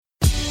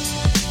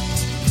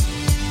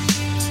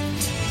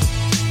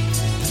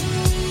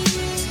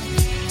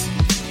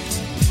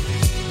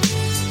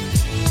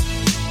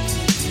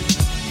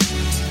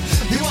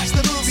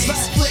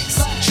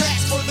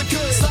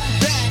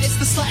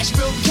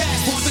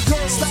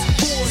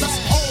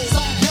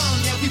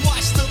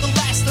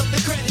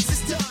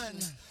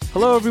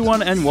Hello,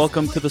 everyone, and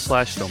welcome to the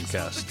Slash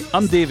Filmcast.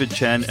 I'm David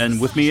Chen,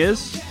 and with me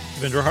is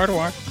Vindra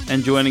Hardawar.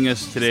 And joining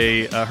us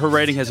today, her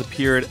writing has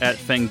appeared at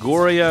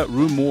Fangoria,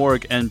 Rue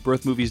Morgue, and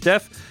Birth Movies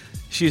Death.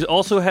 She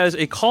also has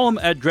a column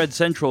at Dread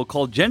Central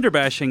called Gender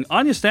Bashing.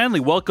 Anya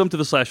Stanley, welcome to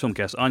the Slash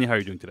Filmcast. Anya, how are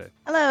you doing today?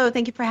 Hello,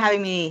 thank you for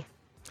having me.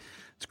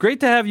 It's great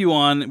to have you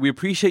on. We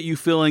appreciate you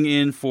filling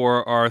in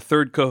for our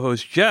third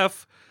co-host,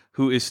 Jeff,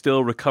 who is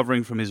still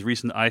recovering from his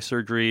recent eye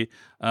surgery.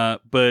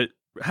 But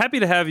happy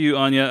to have you,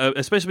 Anya,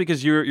 especially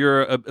because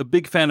you're a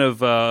big fan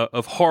of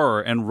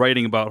horror and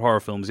writing about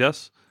horror films,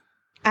 yes?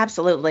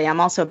 Absolutely. I'm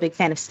also a big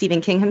fan of Stephen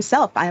King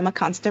himself. I am a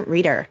constant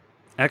reader.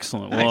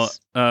 Excellent. Nice.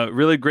 Well,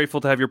 really grateful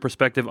to have your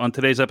perspective on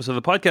today's episode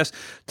of the podcast.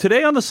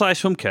 Today on the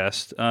Slash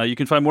Filmcast, you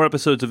can find more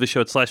episodes of the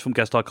show at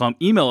slashfilmcast.com.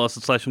 Email us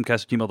at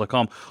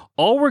slashfilmcast@gmail.com.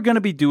 All we're going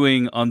to be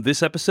doing on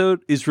this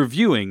episode is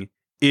reviewing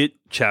It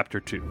Chapter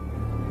 2.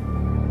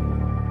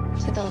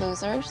 To the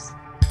losers.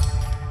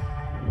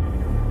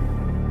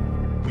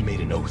 We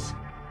made an oath.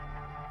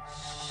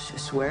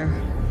 Swear?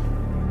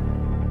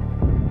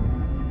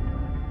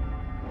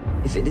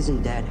 If it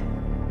isn't dead,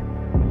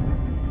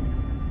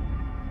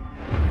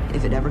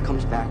 if it ever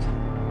comes back,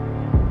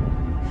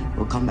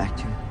 we'll come back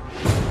to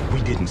it.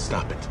 We didn't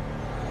stop it.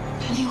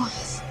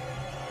 Pennywise.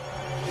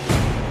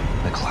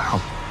 The clown.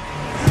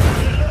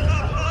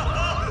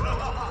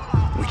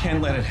 We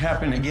can't let it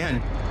happen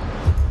again.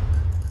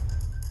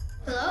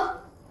 Hello?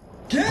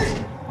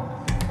 Kid!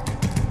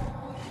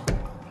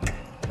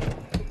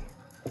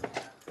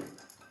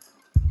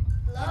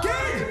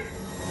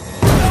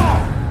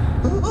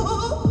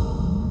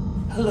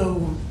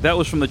 Hello. That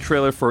was from the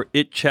trailer for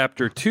It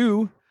Chapter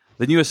 2,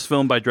 the newest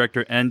film by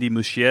director Andy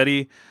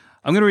Muschietti.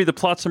 I'm going to read the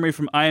plot summary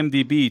from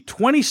IMDb.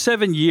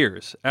 27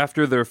 years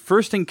after their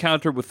first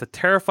encounter with the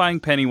terrifying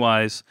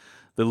Pennywise,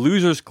 the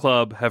Losers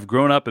Club have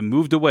grown up and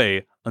moved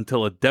away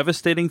until a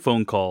devastating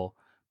phone call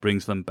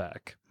brings them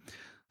back.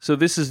 So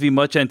this is the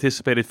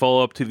much-anticipated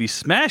follow-up to the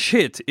smash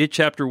hit It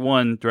Chapter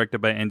 1, directed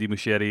by Andy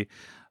Muschietti.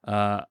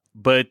 I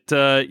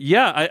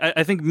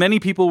think many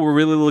people were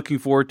really looking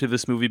forward to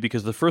this movie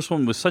because the first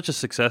one was such a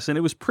success and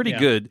it was pretty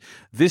good.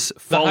 This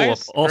follow-up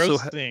also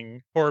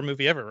grossing horror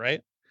movie ever,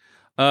 right?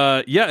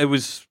 It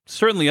was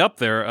certainly up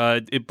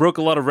there. It broke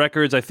a lot of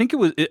records. I think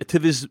to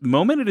this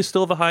moment, it is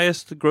still the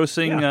highest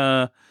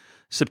grossing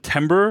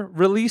September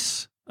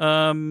release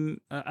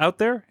out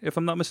there, if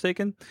I'm not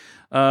mistaken.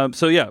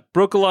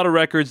 Broke a lot of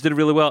records, did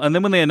really well. And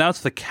then when they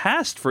announced the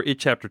cast for It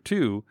Chapter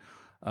 2,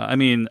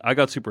 I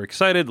got super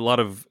excited. A lot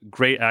of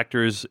great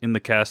actors in the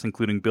cast,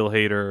 including Bill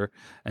Hader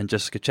and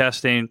Jessica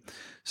Chastain.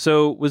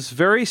 So was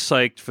very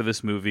psyched for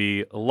this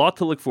movie. A lot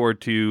to look forward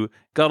to.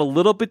 Got a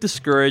little bit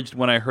discouraged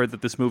when I heard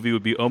that this movie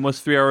would be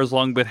almost 3 hours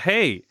long. But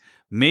hey,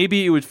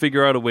 maybe it would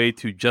figure out a way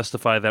to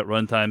justify that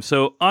runtime.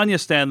 So Anya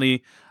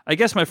Stanley, I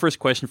guess my first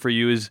question for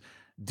you is,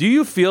 do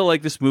you feel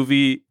like this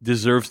movie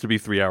deserves to be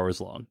 3 hours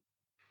long?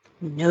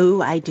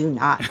 No, I do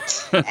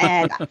not.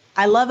 And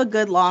I love a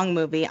good long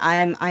movie.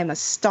 I'm a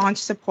staunch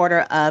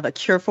supporter of A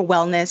Cure for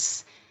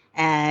Wellness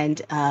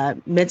and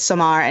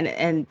Midsommar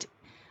and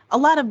a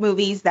lot of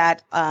movies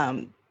that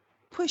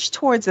push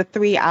towards a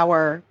 3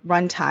 hour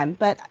runtime.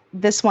 But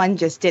this one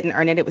just didn't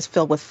earn it. It was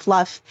filled with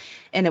fluff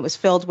and it was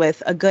filled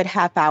with a good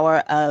half hour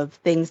of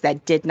things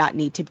that did not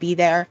need to be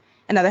there.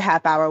 Another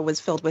half hour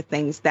was filled with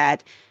things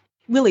that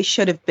really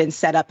should have been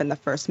set up in the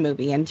first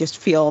movie and just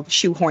feel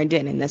shoehorned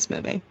in this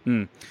movie.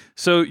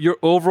 So your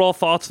overall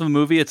thoughts on the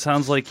movie, it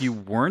sounds like you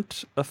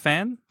weren't a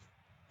fan?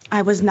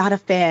 I was not a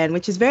fan,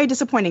 which is very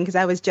disappointing because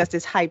I was just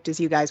as hyped as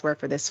you guys were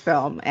for this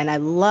film. And I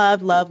love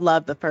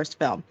the first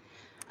film.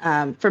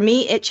 For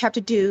me, It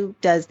Chapter 2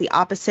 does the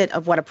opposite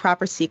of what a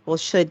proper sequel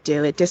should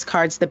do. It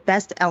discards the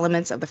best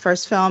elements of the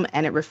first film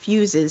and it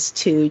refuses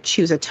to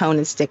choose a tone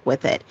and stick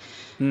with it.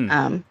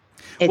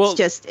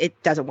 It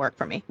doesn't work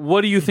for me.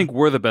 What do you think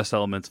were the best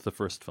elements of the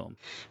first film?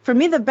 For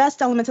me, the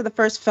best elements of the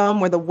first film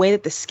were the way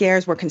that the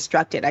scares were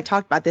constructed. I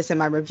talked about this in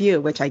my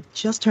review, which I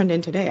just turned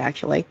in today,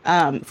 actually.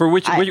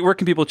 Where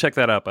can people check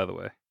that out, by the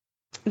way?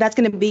 That's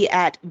going to be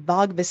at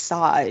Vague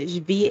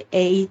Visage,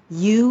 VAUGEVISAGES.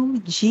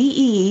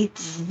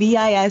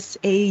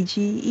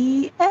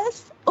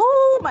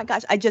 Oh my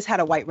gosh, I just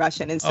had a White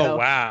Russian, and so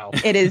wow.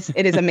 it is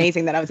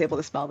amazing that I was able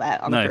to spell that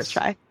on the first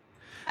try.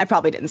 I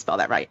probably didn't spell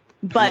that right.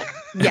 But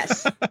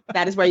yes,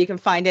 that is where you can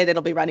find it.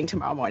 It'll be running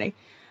tomorrow morning.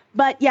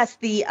 But yes,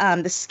 the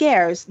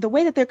scares, the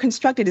way that they're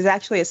constructed is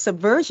actually a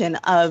subversion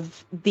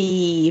of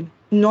the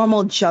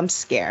normal jump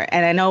scare.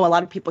 And I know a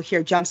lot of people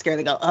hear jump scare and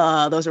they go,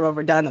 oh, those are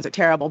overdone. Those are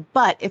terrible.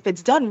 But if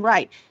it's done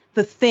right,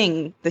 The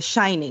Thing, The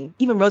Shining,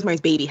 even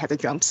Rosemary's Baby has a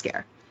jump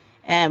scare.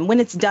 And when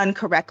it's done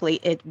correctly,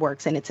 it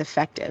works and it's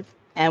effective.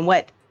 And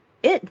what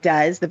it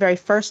does, the very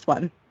first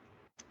one,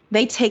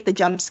 they take the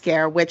jump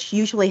scare, which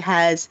usually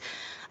has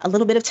a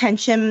little bit of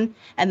tension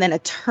and then a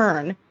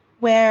turn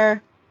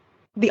where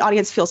the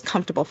audience feels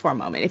comfortable for a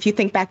moment. If you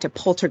think back to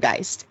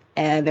Poltergeist,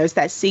 and there's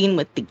that scene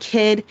with the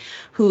kid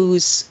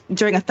who's,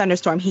 during a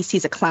thunderstorm, he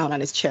sees a clown on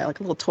his chair, like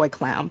a little toy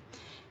clown.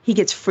 He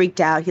gets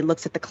freaked out. He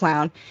looks at the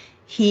clown.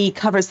 He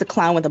covers the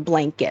clown with a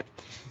blanket.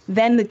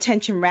 Then the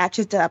tension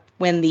ratchets up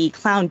when the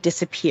clown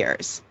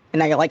disappears. And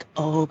now you're like,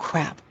 oh,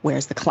 crap,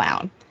 where's the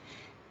clown?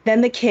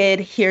 Then the kid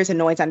hears a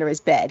noise under his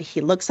bed.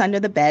 He looks under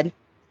the bed,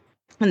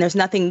 and there's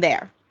nothing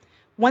there.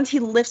 Once he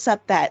lifts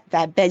up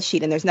that bed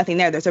sheet and there's nothing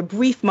there, there's a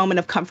brief moment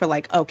of comfort,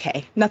 like,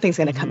 okay, nothing's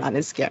going to come out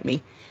and scare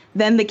me.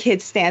 Then the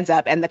kid stands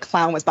up, and the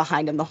clown was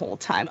behind him the whole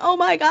time. Oh,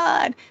 my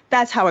God.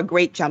 That's how a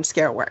great jump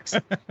scare works.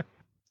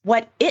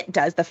 What it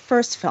does, the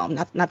first film,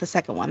 not the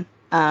second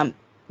one,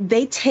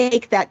 they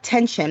take that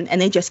tension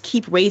and they just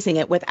keep raising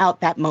it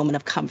without that moment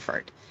of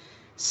comfort.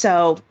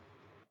 So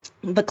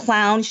the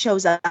clown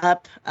shows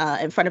up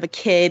in front of a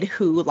kid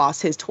who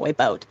lost his toy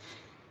boat.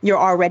 You're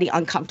already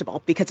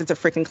uncomfortable because it's a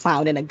freaking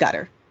clown in a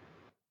gutter.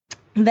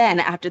 Then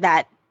after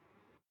that,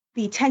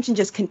 the tension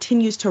just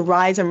continues to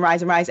rise and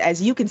rise and rise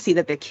as you can see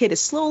that the kid is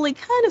slowly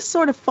kind of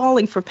sort of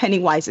falling for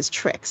Pennywise's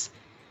tricks.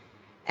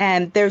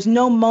 And there's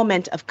no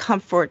moment of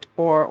comfort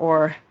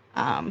or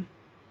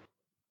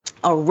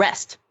a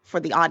rest for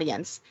the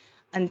audience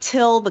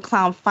until the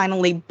clown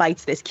finally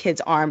bites this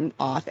kid's arm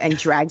off and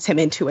drags him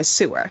into a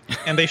sewer.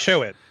 And they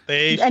show it.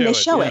 They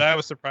show it. That I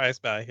was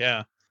surprised by,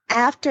 yeah.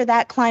 After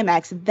that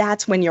climax,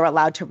 that's when you're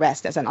allowed to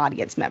rest as an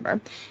audience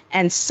member.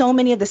 And so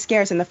many of the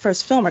scares in the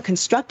first film are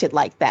constructed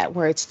like that,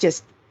 where it's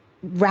just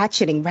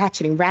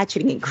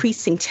ratcheting,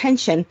 increasing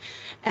tension,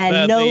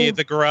 and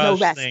the garage no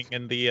rest. Thing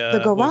and the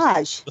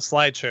garage, the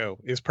slideshow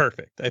is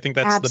perfect. I think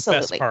that's the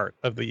best part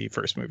of the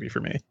first movie for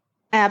me.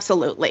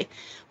 Absolutely.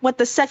 What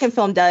the second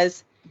film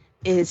does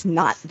is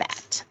not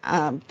that.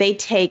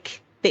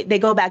 They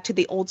go back to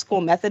the old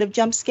school method of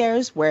jump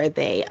scares, where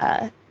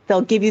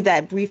they'll give you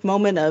that brief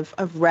moment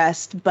of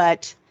rest,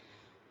 but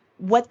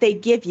what they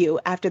give you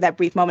after that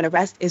brief moment of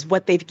rest is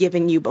what they've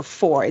given you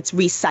before. It's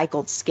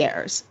recycled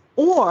scares.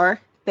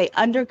 Or they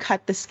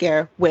undercut the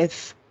scare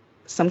with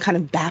some kind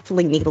of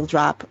baffling needle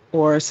drop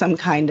or some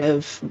kind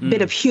of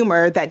bit of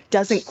humor that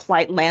doesn't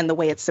quite land the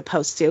way it's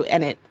supposed to,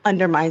 and it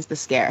undermines the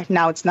scare.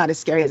 Now it's not as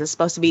scary as it's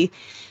supposed to be.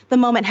 The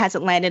moment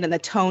hasn't landed, and the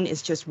tone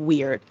is just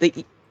weird.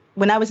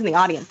 When I was in the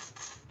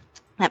audience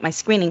at my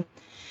screening,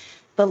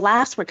 the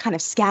laughs were kind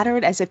of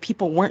scattered as if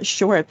people weren't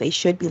sure if they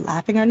should be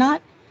laughing or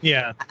not.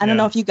 Yeah. I don't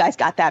know if you guys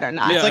got that or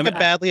not. It's like a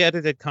badly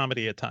edited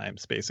comedy at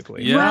times,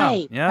 basically. Yeah,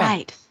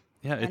 right.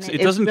 Yeah,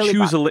 it doesn't really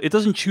choose it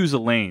doesn't choose a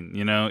lane,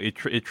 you know. It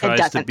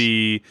tries to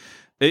be.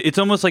 It's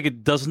almost like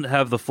it doesn't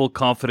have the full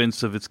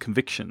confidence of its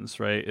convictions,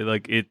 right?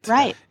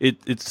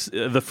 It's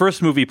the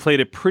first movie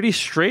played it pretty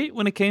straight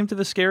when it came to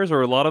the scares,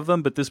 or a lot of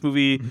them, but this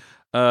movie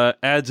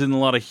adds in a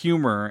lot of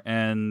humor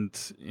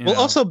and.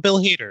 Also Bill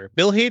Hader.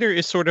 Bill Hader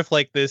is sort of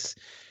like this.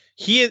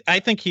 I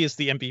think he is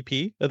the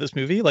MVP of this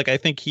movie. Like I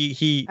think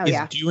he is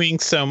doing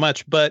so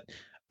much, but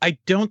I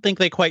don't think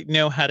they quite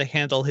know how to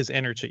handle his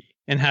energy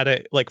and how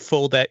to like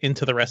fold that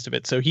into the rest of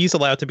it. So he's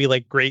allowed to be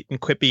like great and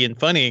quippy and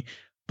funny,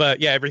 but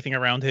yeah, everything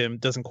around him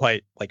doesn't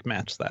quite like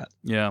match that.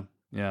 Yeah.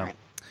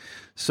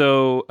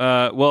 So,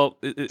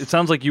 it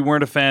sounds like you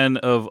weren't a fan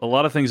of a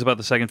lot of things about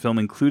the second film,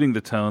 including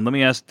the tone. Let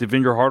me ask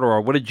Devindra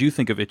Hardawar, what did you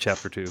think of It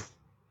Chapter 2?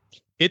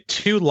 It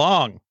too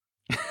long.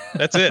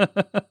 That's it.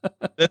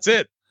 That's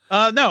it.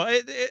 No,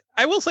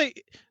 I will say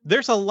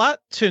there's a lot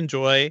to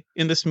enjoy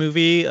in this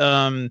movie.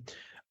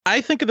 I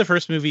think of the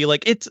first movie,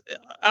 like it's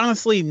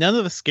honestly, none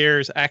of the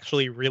scares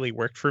actually really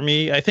worked for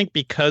me. I think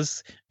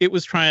because it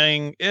was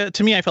trying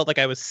to me, I felt like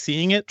I was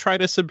seeing it try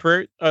to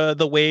subvert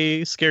the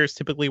way scares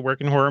typically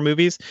work in horror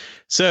movies.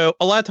 So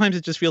a lot of times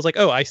it just feels like,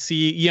 oh, I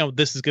see,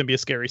 this is going to be a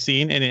scary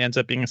scene, and it ends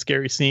up being a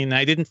scary scene. And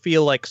I didn't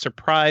feel like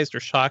surprised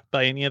or shocked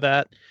by any of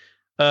that.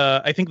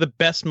 I think the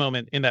best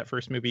moment in that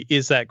first movie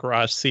is that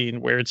garage scene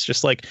where it's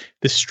just like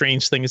this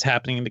strange thing is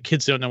happening and the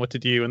kids don't know what to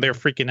do and they're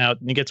freaking out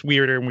and it gets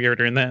weirder and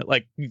weirder and then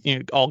like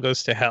all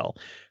goes to hell.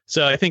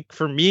 So I think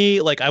for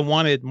me, like I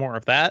wanted more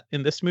of that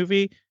in this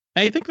movie.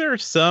 I think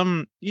there's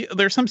some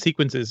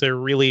sequences that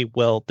are really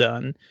well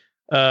done.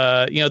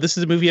 This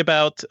is a movie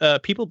about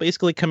people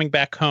basically coming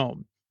back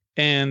home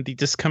and the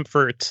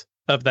discomfort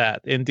of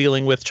that and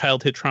dealing with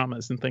childhood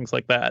traumas and things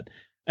like that.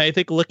 I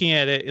think looking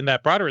at it in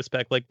that broader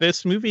respect, like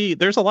this movie,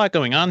 there's a lot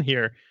going on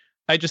here.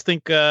 I just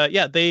think,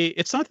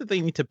 it's not that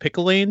they need to pick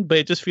a lane, but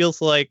it just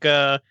feels like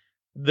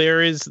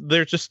there's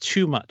just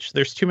too much.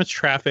 There's too much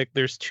traffic.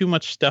 There's too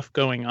much stuff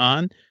going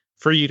on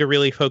for you to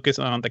really focus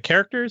on the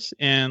characters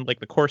and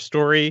like the core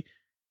story.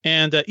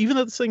 And even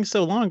though this thing's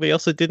so long, they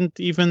also didn't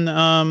even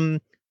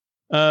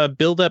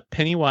build up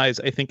Pennywise,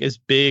 I think, as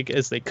big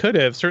as they could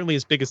have, certainly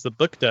as big as the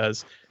book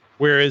does.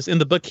 Whereas in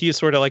the book, he is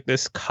sort of like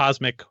this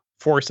cosmic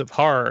force of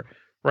horror.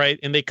 Right.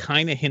 And they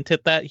kind of hint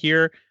at that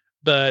here,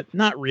 but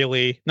not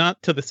really, not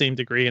to the same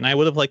degree. And I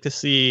would have liked to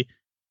see,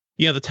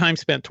 the time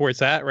spent towards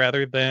that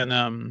rather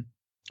than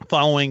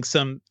following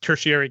some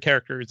tertiary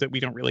characters that we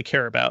don't really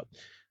care about.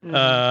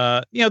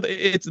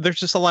 Mm-hmm. There's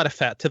just a lot of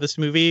fat to this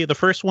movie. The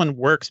first one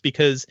works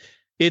because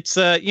it's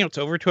it's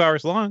over 2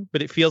 hours long,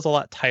 but it feels a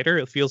lot tighter.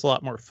 It feels a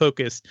lot more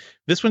focused.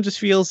 This one just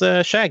feels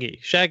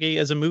shaggy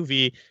as a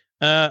movie.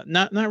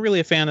 Not really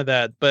a fan of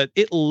that, but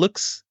it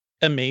looks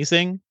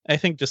amazing. I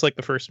think just like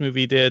the first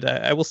movie did.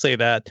 I will say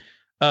that.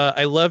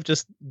 I love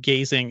just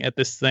gazing at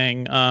this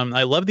thing.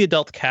 I love the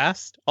adult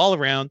cast all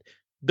around.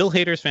 Bill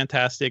Hader's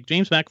fantastic.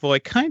 James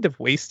McAvoy kind of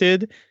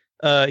wasted.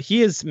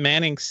 He is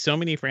manning so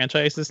many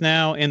franchises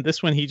now, and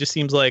this one he just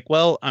seems like,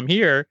 well, I'm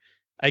here.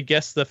 I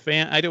guess the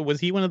fan. Was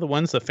he one of the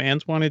ones the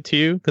fans wanted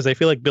to? Because I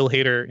feel like Bill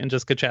Hader and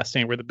Jessica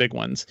Chastain were the big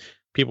ones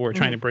people were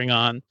trying to bring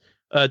on.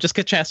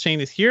 Jessica Chastain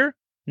is here,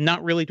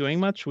 not really doing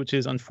much, which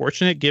is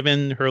unfortunate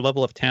given her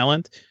level of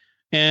talent.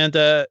 And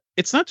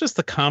it's not just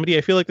the comedy.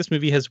 I feel like this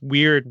movie has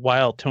weird,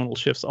 wild tonal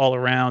shifts all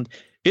around.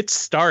 It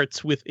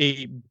starts with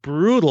a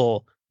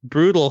brutal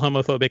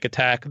homophobic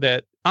attack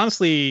that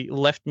honestly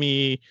left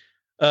me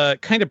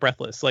kind of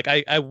breathless. Like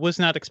I was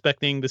not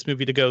expecting this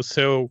movie to go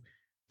so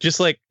just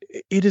like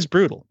it is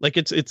brutal. Like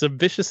it's a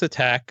vicious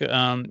attack.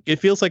 It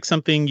feels like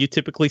something you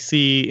typically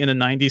see in a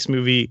 90s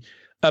movie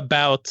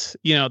about,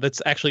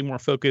 that's actually more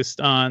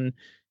focused on,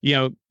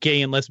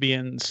 gay and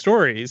lesbian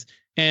stories.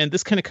 And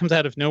this kind of comes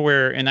out of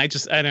nowhere. And I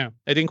don't know.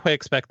 I didn't quite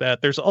expect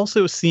that. There's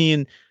also a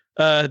scene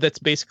that's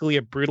basically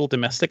a brutal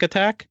domestic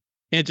attack.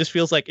 And it just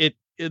feels like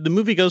the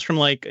movie goes from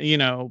like,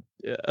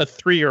 a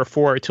 3 or a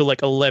 4 to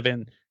like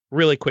 11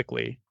 really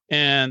quickly.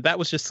 And that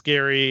was just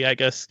scary, I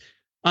guess,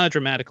 on a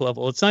dramatic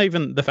level. It's not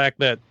even the fact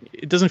that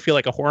it doesn't feel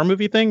like a horror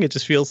movie thing. It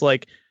just feels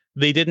like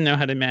they didn't know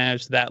how to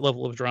manage that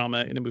level of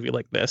drama in a movie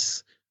like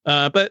this.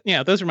 But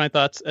yeah, those are my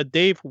thoughts.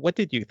 Dave, what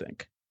did you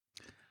think?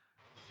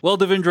 Well,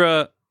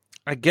 Devindra,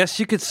 I guess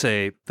you could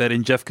say that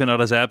in Jeff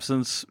Cannata's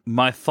absence,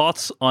 my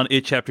thoughts on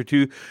It Chapter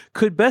 2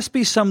 could best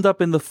be summed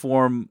up in the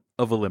form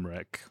of a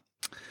limerick.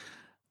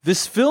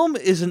 This film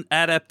is an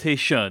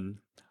adaptation,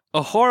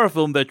 a horror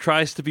film that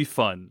tries to be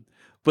fun,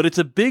 but it's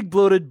a big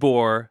bloated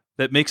bore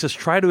that makes us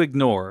try to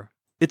ignore.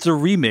 It's a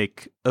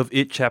remake of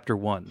It Chapter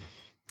 1.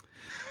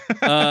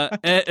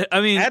 I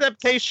mean,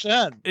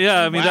 adaptation.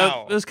 Yeah, I mean,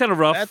 wow. that was kind of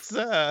rough.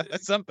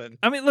 That's something.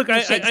 I mean, look,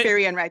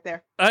 Shakespearean right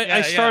there.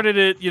 I started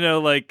it,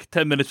 like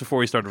 10 minutes before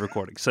we started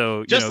recording.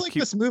 So just like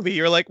this movie,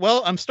 you're like,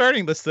 well, I'm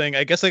starting this thing.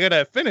 I guess I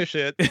gotta finish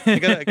it. I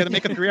gotta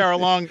make a 3-hour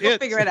long. We'll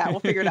figure it out. We'll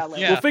figure it out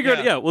later. We'll figure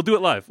it. Yeah, we'll do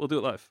it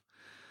live.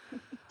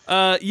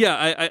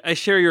 I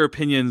share your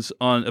opinions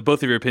on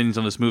both of your opinions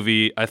on this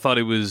movie. I thought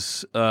it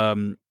was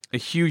a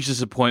huge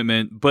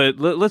disappointment, but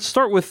let's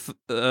start with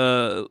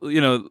I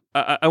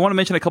want to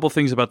mention a couple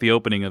things about the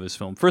opening of this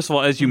film. First of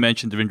all, as you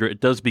mentioned, Devindra, it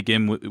does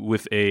begin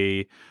with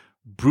a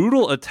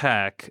brutal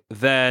attack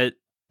that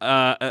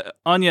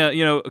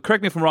Anya,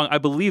 correct me if I'm wrong, I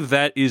believe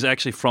that is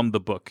actually from the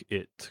book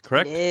It,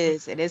 correct?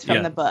 It is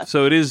from the book.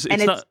 So it is,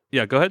 it's not,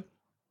 go ahead.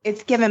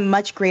 It's given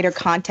much greater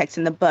context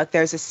in the book.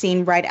 There's a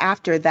scene right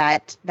after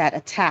that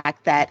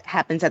attack that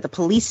happens at the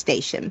police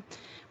station,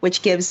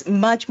 which gives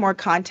much more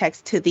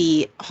context to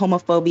the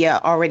homophobia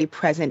already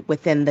present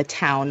within the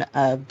town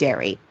of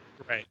Derry.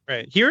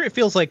 Right. Here it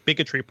feels like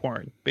bigotry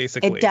porn,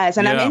 basically. It does.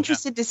 And I'm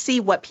interested to see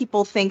what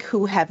people think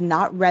who have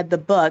not read the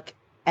book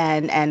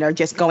and are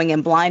just going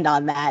in blind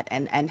on that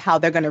and how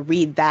they're going to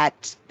read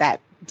that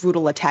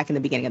brutal attack in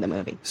the beginning of the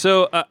movie.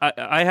 So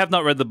I have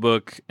not read the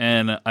book,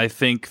 and I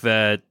think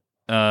that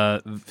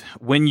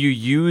when you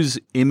use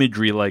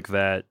imagery like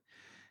that,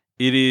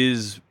 it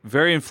is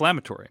very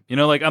inflammatory.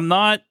 I'm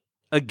not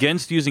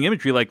against using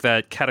imagery like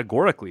that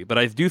categorically, but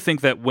I do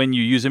think that when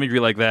you use imagery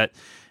like that,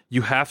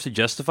 you have to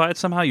justify it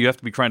somehow. You have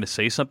to be trying to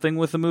say something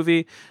with the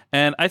movie.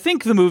 And I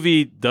think the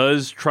movie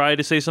does try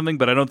to say something,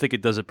 but I don't think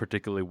it does it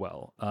particularly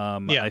well.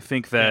 I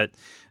think that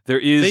there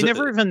is... They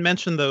never even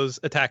mention those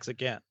attacks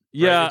again.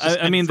 Yeah, right?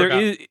 I mean,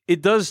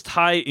 it does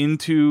tie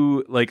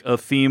into like a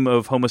theme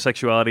of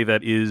homosexuality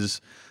that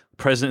is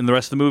present in the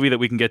rest of the movie that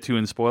we can get to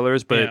in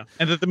spoilers, but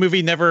and that the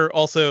movie never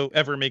also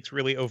ever makes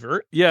really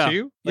overt.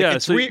 Too.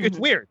 It's weird. It's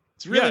weird.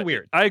 It's really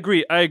weird. I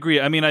agree.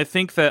 I mean, I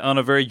think that on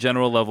a very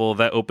general level,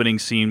 that opening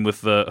scene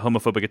with the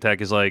homophobic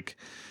attack is like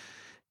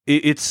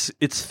it's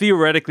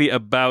theoretically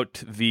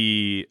about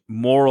the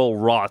moral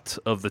rot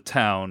of the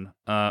town,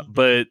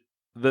 but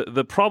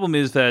the problem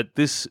is that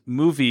this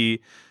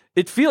movie.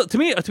 To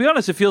be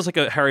honest, it feels like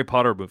a Harry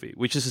Potter movie,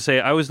 which is to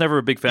say, I was never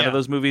a big fan of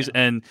those movies,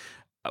 and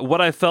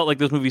what I felt like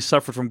those movies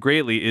suffered from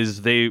greatly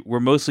is they were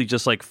mostly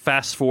just like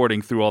fast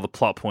forwarding through all the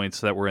plot points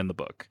that were in the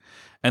book.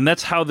 And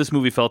that's how this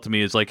movie felt to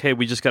me, is like, hey,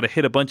 we just got to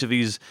hit a bunch of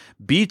these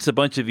beats, a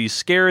bunch of these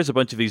scares, a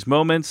bunch of these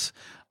moments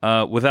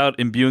without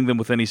imbuing them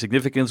with any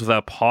significance,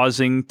 without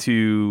pausing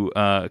to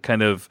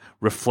kind of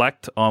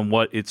reflect on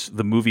what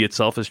the movie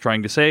itself is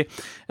trying to say.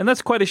 And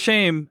that's quite a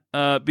shame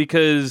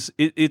because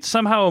it's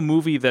somehow a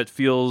movie that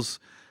feels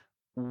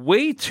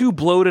way too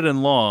bloated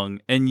and long,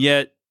 and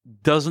yet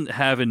doesn't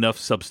have enough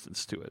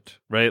substance to it,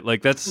 right?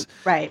 Like that's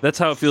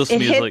how it feels to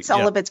me. It hits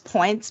all of its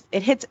points.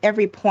 It hits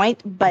every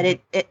point, but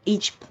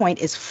each point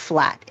is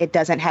flat. It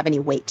doesn't have any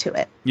weight to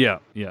it. Yeah.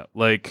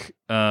 Like,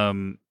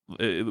 and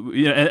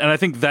I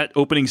think that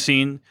opening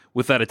scene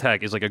with that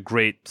attack is like a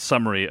great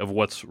summary of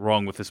what's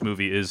wrong with this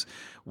movie. Is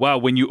wow,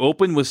 when you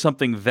open with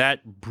something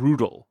that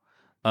brutal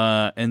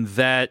and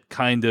that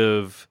kind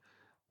of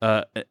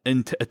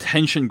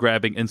attention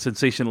grabbing and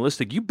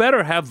sensationalistic, you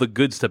better have the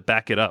goods to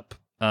back it up.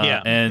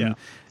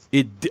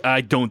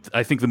 I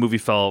think the movie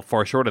fell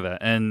far short of that,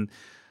 and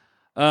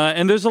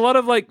there's a lot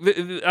of like,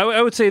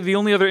 I would say the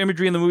only other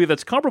imagery in the movie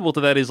that's comparable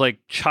to that is like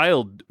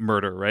child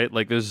murder, right?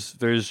 Like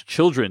there's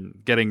children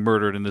getting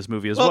murdered in this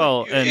movie as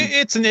well. And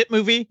it's an It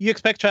movie. You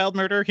expect child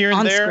murder here and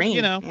On there, screen,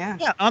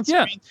 yeah, on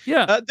screen.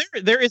 Yeah.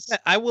 There is.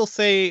 I will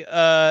say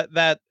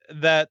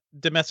that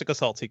domestic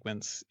assault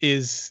sequence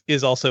is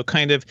also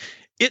kind of.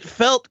 It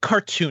felt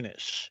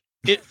cartoonish.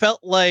 It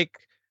felt like.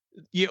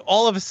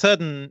 All of a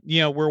sudden,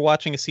 we're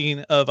watching a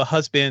scene of a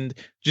husband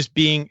just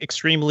being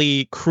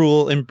extremely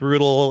cruel and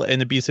brutal and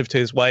abusive to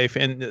his wife.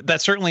 And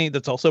that's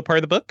also part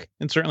of the book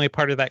and certainly a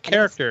part of that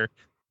character.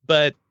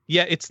 But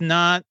yeah, it's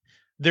not,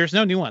 there's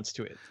no nuance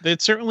to it.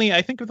 It's certainly,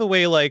 I think of the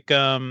way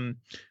the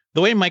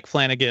way Mike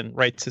Flanagan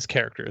writes his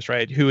characters,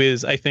 right? Who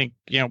is, I think,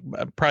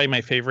 probably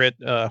my favorite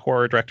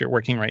horror director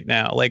working right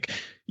now. Like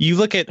you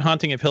look at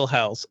Haunting of Hill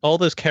House, all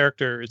those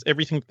characters,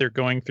 everything that they're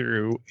going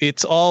through,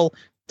 it's all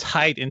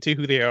tied into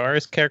who they are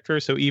as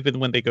characters. So even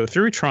when they go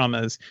through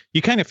traumas,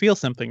 you kind of feel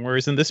something.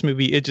 Whereas in this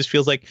movie, it just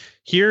feels like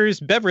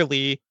here's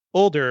Beverly,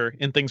 older,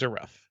 and things are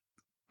rough.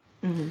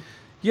 Mm-hmm.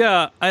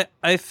 Yeah,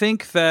 I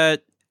think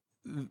that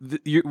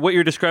what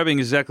you're describing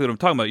is exactly what I'm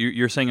talking about.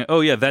 You're saying,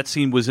 oh yeah, that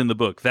scene was in the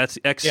book. That's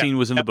X scene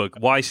was in the book.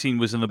 Y scene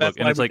was in the book,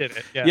 and it's like,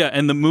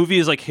 and the movie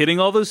is like hitting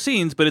all those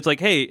scenes, but it's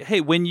like,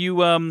 hey, when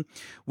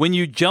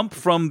you jump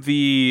from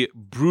the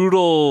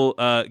brutal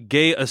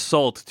gay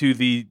assault to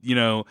the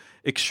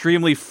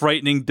extremely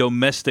frightening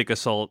domestic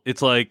assault,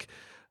 it's like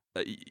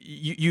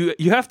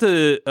you have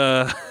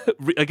to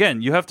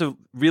again, you have to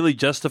really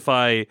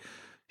justify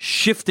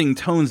shifting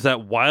tones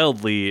that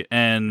wildly,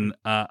 and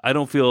I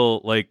don't feel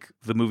like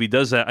the movie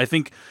does that. I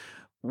think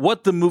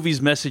what the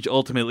movie's message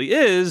ultimately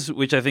is,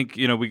 which I think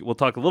we'll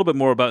talk a little bit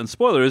more about in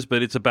spoilers,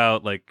 but it's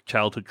about like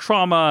childhood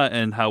trauma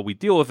and how we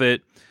deal with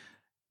it,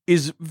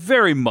 is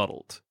very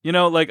muddled.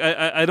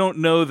 I don't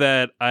know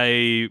that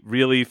I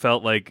really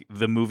felt like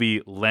the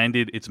movie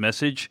landed its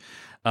message.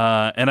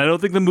 And I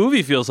don't think the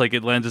movie feels like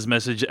it lands its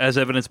message, as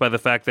evidenced by the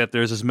fact that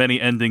there's as many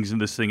endings in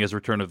this thing as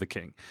Return of the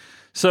King.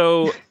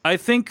 So I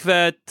think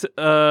that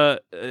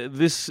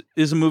this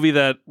is a movie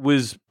that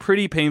was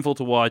pretty painful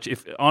to watch.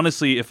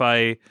 If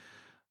I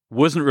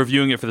wasn't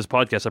reviewing it for this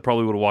podcast, I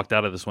probably would have walked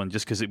out of this one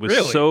just because it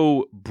was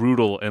so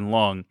brutal and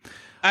long.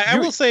 I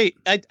will say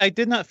I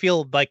did not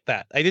feel like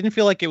that. I didn't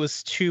feel like it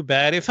was too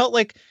bad. It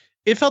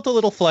felt a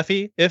little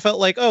fluffy. It felt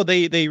like,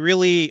 they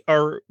really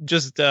are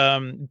just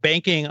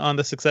banking on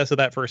the success of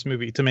that first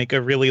movie to make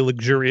a really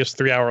luxurious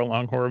 3-hour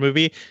long horror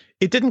movie.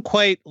 It didn't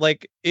quite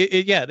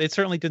it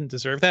certainly didn't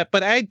deserve that,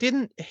 but I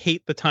didn't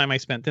hate the time I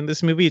spent in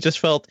this movie. It just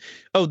felt,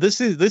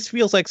 this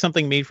feels like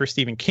something made for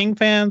Stephen King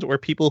fans or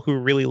people who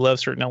really love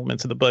certain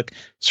elements of the book.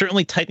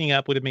 Certainly tightening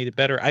up would have made it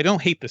better. I don't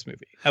hate this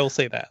movie. I will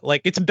say that. Like,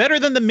 it's better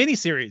than the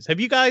miniseries. Have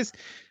you guys,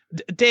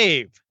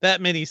 Dave,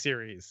 that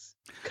miniseries?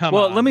 Come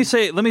on. Let me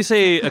say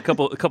a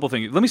couple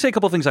things. Let me say a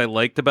couple things I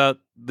liked about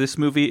this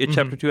movie in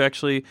Chapter 2.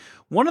 Actually,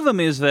 one of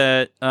them is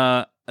that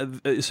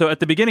so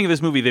at the beginning of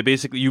this movie,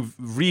 you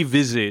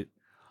revisit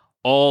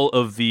all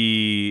of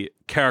the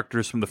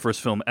characters from the first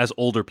film as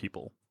older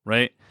people,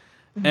 right?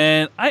 Mm-hmm.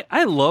 And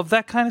I love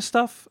that kind of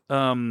stuff,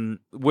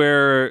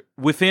 where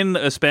within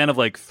a span of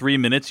like 3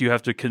 minutes, you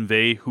have to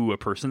convey who a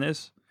person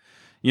is,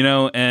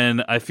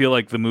 and I feel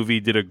like the movie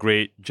did a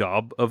great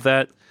job of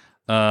that.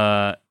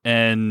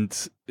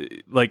 And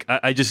like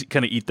I just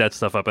kind of eat that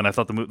stuff up, and I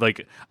thought the movie,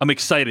 like, I'm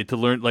excited to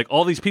learn like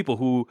all these people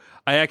who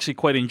I actually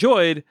quite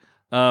enjoyed,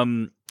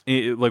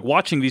 like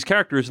watching these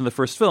characters in the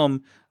first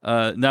film.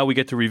 Now we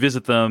get to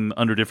revisit them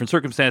under different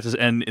circumstances,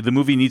 and the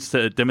movie needs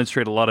to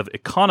demonstrate a lot of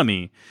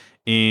economy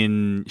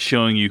in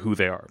showing you who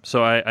they are.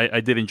 So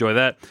I did enjoy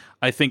that.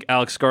 I think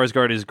Alex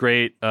Skarsgård is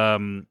great.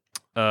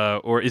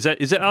 Or is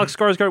it Alex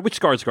Skarsgård? Which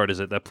Skarsgård is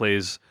it that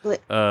plays?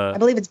 I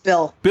believe it's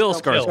Bill. Bill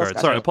Skarsgård.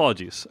 Sorry,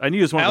 apologies. I knew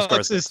it was one of the Skarsgårds.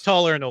 Alex is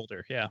taller and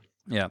older. Yeah.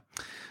 Yeah.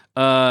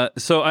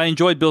 So I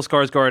enjoyed Bill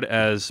Skarsgård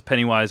as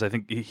Pennywise. I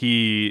think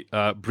he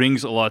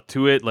brings a lot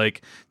to it.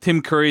 Like,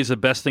 Tim Curry is the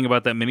best thing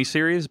about that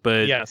miniseries,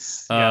 but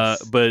yes.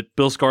 But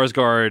Bill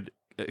Skarsgård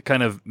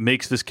kind of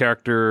makes this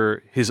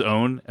character his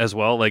own as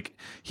well. Like,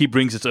 he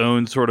brings its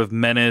own sort of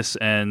menace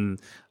and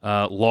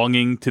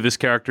longing to this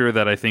character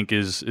that I think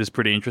is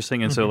pretty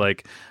interesting. And so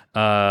like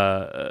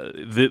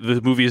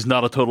the movie is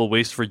not a total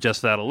waste for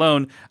just that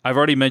alone. I've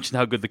already mentioned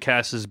how good the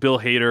cast is. Bill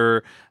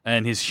Hader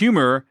and his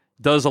humor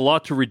does a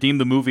lot to redeem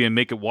the movie and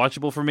make it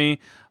watchable for me.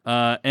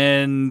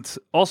 And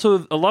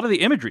also a lot of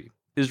the imagery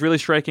is really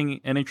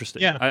striking and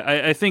interesting. Yeah.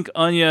 I think,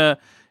 Anya,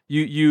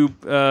 you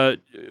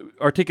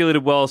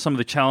articulated well some of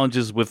the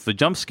challenges with the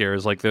jump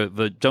scares. Like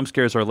the jump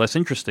scares are less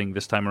interesting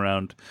this time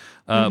around.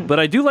 But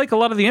I do like a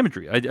lot of the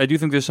imagery. I do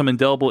think there's some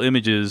indelible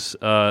images,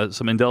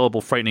 some indelible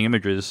frightening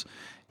images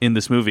in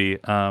this movie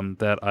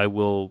that I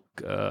will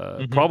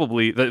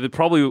probably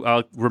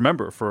I'll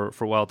remember for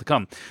a while to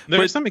come.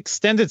 There are some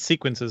extended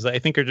sequences that I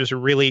think are just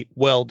really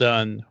well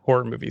done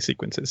horror movie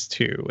sequences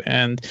too.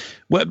 And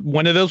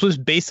one of those was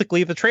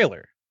basically the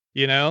trailer.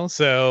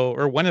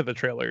 Or one of the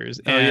trailers.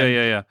 And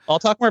yeah. I'll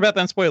talk more about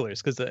that in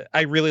spoilers because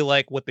I really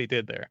like what they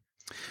did there.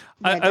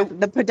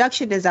 The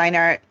production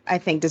designer, I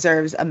think,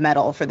 deserves a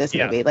medal for this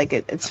movie. Like,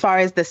 as far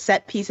as the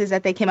set pieces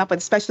that they came up with,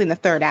 especially in the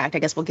third act, I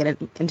guess we'll get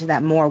into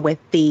that more with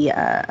the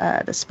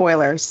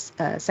spoilers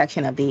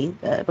section of the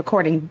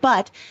recording.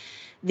 But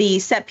the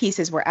set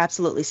pieces were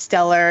absolutely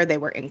stellar. They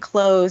were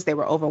enclosed. They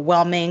were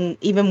overwhelming.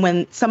 Even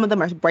when some of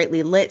them are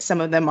brightly lit,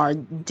 some of them are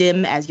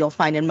dim, as you'll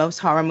find in most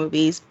horror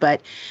movies.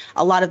 But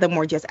a lot of them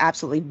were just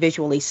absolutely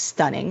visually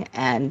stunning.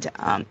 And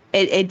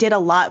it did a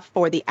lot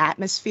for the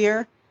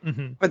atmosphere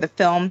for the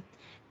film.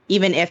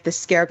 Even if the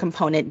scare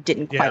component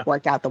didn't quite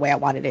work out the way I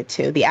wanted it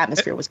to, the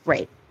atmosphere was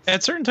great.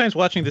 At certain times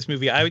watching this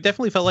movie, I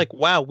definitely felt like,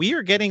 wow, we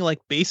are getting like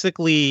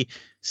basically,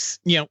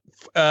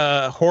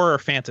 horror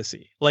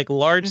fantasy, like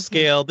large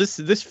scale.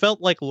 This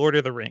felt like Lord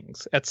of the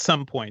Rings at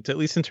some point, at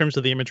least in terms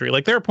of the imagery.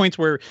 Like there are points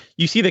where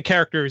you see the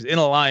characters in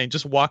a line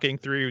just walking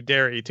through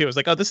Derry too. It's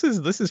like, oh, this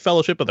is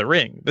Fellowship of the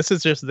Ring. This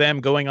is just them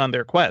going on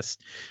their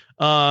quest.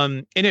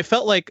 And it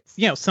felt like,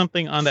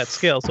 something on that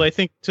scale. So I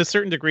think to a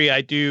certain degree,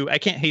 I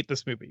can't hate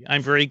this movie.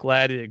 I'm very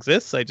glad it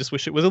exists. I just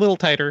wish it was a little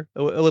tighter,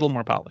 a little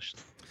more polished.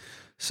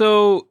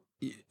 So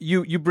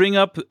you bring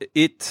up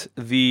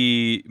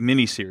the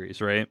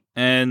miniseries, right?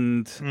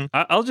 And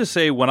I'll just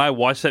say, when I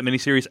watched that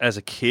miniseries as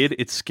a kid,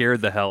 it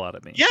scared the hell out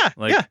of me. Yeah,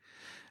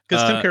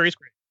 because Tim Curry's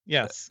great.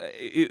 Yes,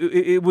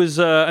 it was.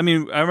 I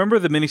remember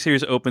the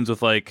miniseries opens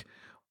with like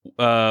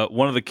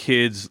one of the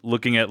kids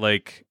looking at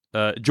like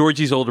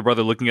Georgie's older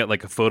brother looking at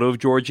like a photo of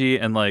Georgie,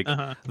 and like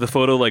the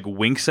photo like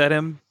winks at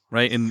him,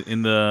 right,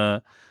 in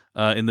the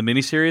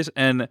miniseries.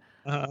 And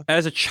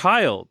as a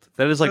child,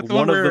 that is like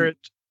one of the.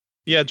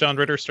 Yeah, John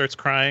Ritter starts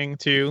crying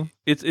too.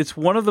 It's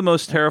one of the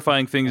most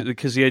terrifying things,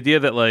 because the idea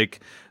that like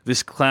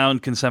this clown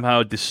can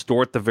somehow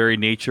distort the very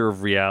nature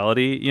of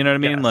reality. You know what I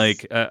mean? Yes.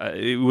 Like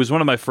it was one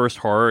of my first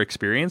horror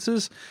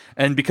experiences,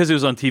 and because it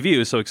was on TV, it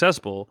was so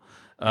accessible.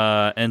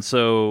 And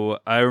so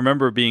I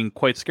remember being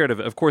quite scared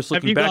of it. Of course,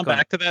 looking back, have you gone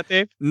back to that,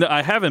 Dave? No,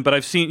 I haven't, but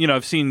I've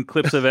seen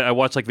clips of it. I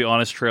watched like the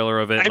Honest trailer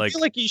of it. I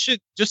feel like you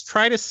should just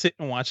try to sit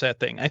and watch that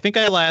thing. I think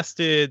I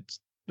lasted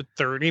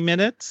 30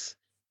 minutes.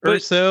 Or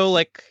so,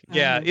 like,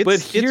 here's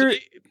what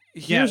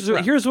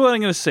I'm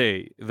going to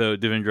say, though,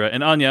 Devindra.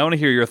 And Anya, I want to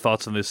hear your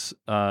thoughts on this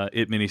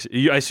It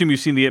miniseries. I assume you've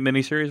seen the It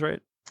miniseries, right?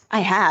 I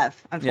have,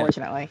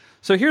 unfortunately. Yeah.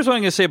 So here's what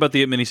I'm going to say about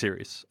the It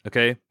miniseries,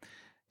 okay?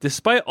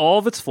 Despite all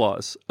of its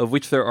flaws, of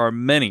which there are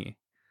many,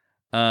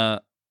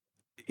 it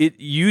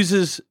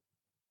uses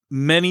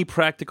many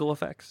practical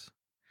effects.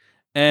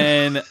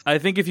 And I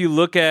think if you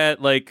look at,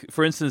 like,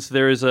 for instance,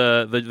 there is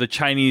the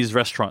Chinese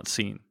restaurant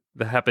scene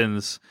that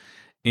happens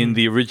in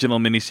the original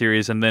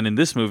miniseries, and then in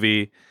this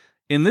movie,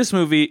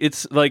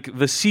 it's like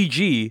the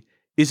CG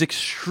is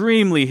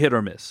extremely hit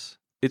or miss.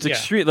 It's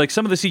extreme. Like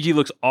some of the CG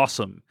looks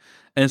awesome,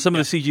 and some of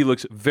the CG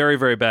looks very,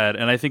 very bad.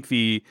 And I think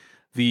the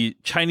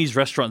Chinese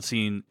restaurant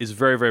scene is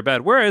very, very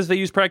bad. Whereas they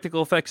use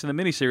practical effects in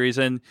the miniseries,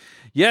 and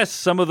yes,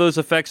 some of those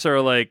effects are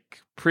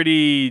like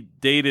pretty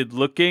dated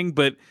looking,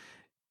 but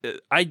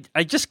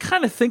I just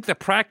kind of think that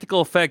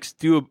practical effects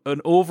do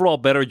an overall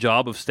better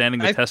job of standing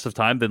the test of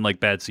time than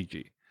like bad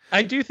CG.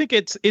 I do think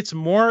it's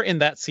more in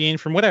that scene,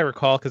 from what I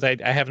recall, because I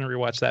haven't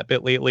rewatched that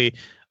bit lately.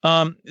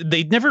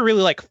 They never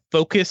really like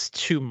focused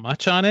too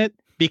much on it,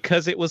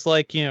 because it was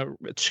like,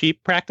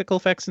 cheap practical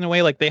effects in a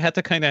way. Like they had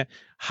to kind of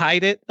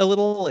hide it a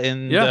little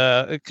and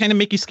kind of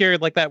make you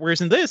scared like that.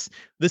 Whereas in this,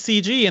 the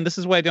CG, and this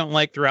is what I don't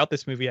like throughout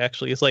this movie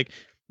actually, is like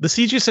the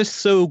CG is just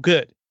so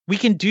good. We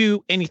can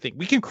do anything.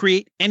 We can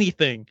create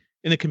anything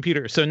in the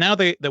computer. So now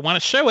they want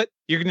to show it.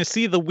 You're going to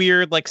see the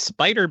weird like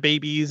spider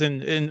babies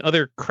and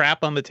other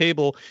crap on the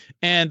table,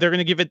 and they're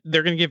going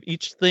to give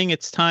each thing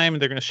its time,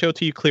 and they're going to show it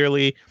to you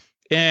clearly.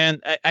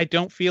 And I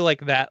don't feel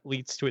like that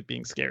leads to it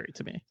being scary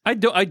to me. I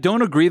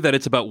don't agree that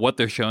it's about what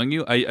they're showing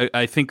you.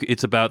 I think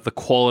it's about the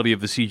quality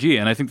of the CG,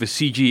 and I think the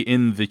CG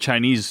in the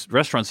Chinese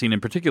restaurant scene in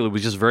particular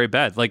was just very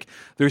bad. Like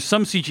there's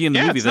some CG in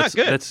the movie that's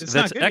not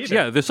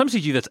good. There's some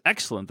CG that's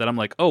excellent that I'm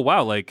like, oh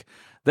wow, like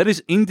that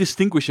is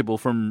indistinguishable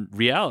from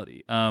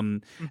reality.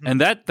 And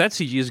that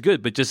CG is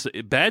good, but just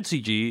bad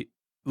CG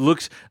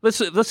looks, let's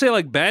say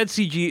like bad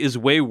CG is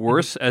way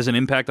worse as an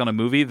impact on a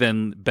movie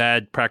than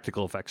bad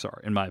practical effects are,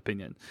 in my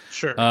opinion.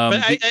 Sure.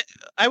 But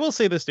I will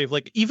say this, Dave,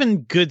 like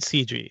even good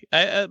CG,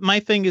 my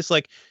thing is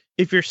like,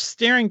 if you're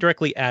staring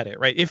directly at it,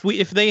 right?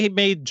 If they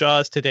made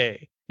Jaws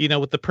today,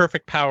 with the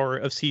perfect power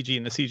of CG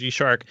and the CG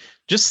shark,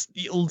 just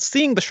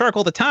seeing the shark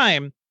all the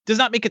time does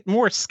not make it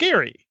more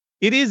scary.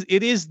 It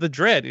is the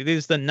dread. It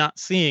is the not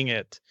seeing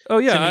it. Oh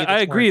yeah,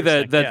 I agree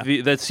that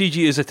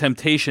CG is a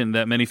temptation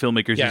that many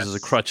filmmakers use as a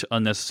crutch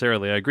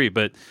unnecessarily. I agree,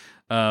 but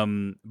I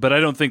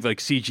don't think like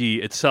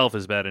CG itself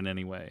is bad in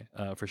any way,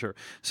 for sure.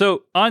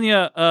 So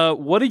Anya,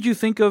 what did you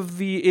think of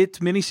the It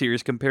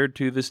miniseries compared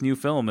to this new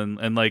film?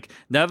 And like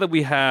now that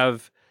we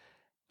have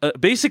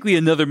basically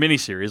another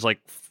miniseries, like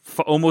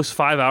almost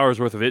 5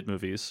 hours worth of It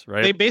movies,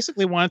 right? They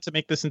basically wanted to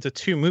make this into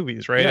 2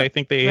 movies, right? Yeah. I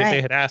think they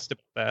had asked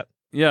about that.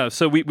 Yeah,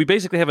 so we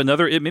basically have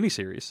another It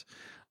miniseries.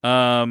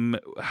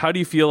 How do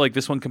you feel like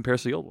this one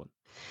compares to the old one?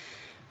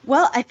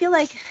 Well, I feel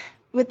like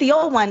with the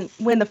old one,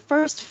 when the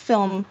first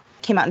film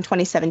came out in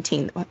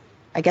 2017.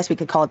 I guess we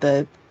could call it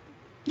the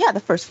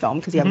first film,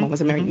 because the other one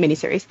was a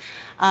miniseries.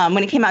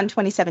 When it came out in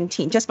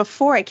 2017, just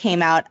before it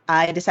came out,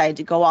 I decided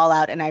to go all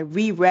out and I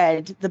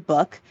reread the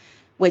book,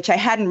 which I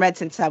hadn't read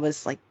since I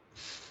was like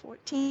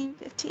 14,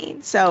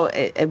 15. So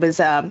it was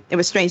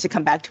strange to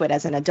come back to it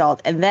as an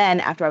adult. And then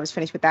after I was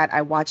finished with that,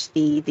 I watched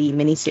the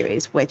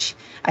miniseries, which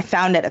I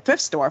found at a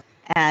thrift store.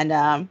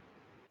 And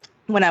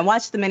when I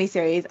watched the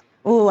miniseries,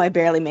 I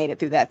barely made it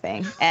through that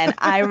thing. And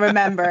I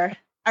remember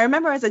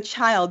as a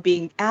child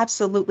being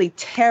absolutely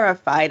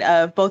terrified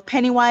of both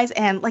Pennywise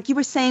and, like you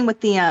were saying,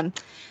 with the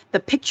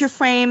picture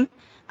frame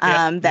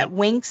that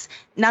winks.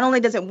 Not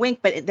only does it wink,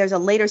 but there's a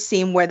later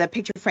scene where the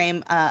picture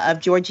frame of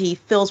Georgie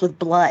fills with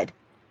blood.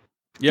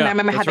 Yeah, and I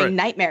remember having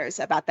nightmares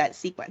about that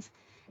sequence.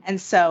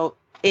 And so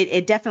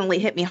it definitely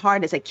hit me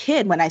hard as a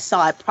kid when I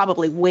saw it,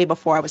 probably way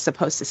before I was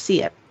supposed to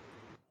see it.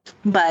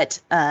 But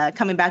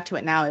coming back to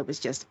it now, it was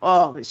just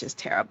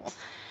terrible.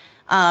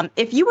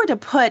 If you were to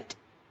put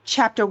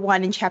Chapter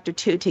 1 and Chapter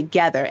 2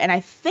 together, and I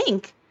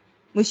think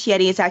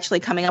Muschietti is actually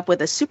coming up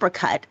with a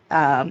supercut,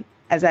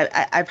 as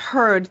I've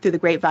heard through the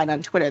grapevine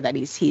on Twitter that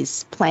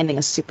he's planning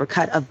a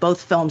supercut of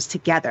both films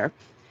together,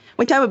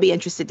 which I would be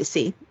interested to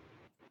see.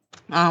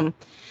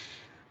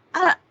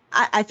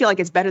 I feel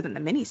like it's better than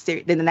the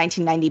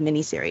 1990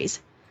 miniseries,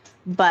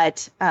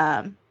 but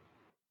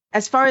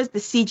as far as the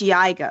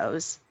CGI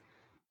goes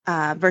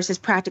versus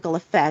practical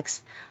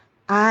effects,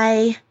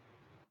 I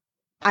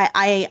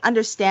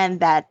understand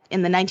that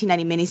in the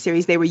 1990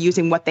 miniseries they were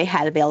using what they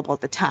had available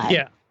at the time.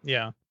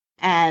 Yeah.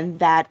 And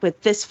that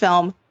with this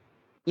film,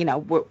 the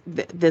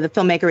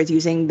filmmaker is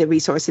using the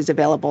resources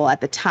available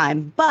at the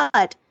time,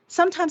 but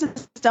sometimes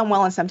it's done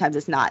well and sometimes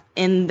it's not.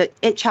 In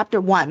Chapter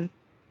 1.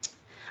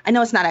 I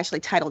know it's not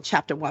actually titled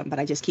Chapter 1, but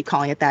I just keep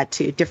calling it that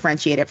to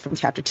differentiate it from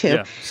Chapter 2.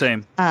 Yeah,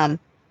 same.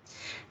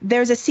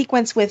 There's a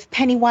sequence with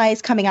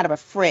Pennywise coming out of a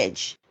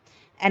fridge,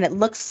 and it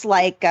looks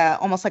like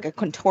almost like a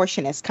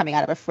contortionist coming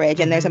out of a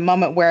fridge. And there's a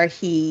moment where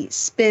he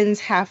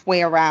spins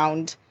halfway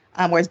around,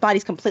 where his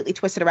body's completely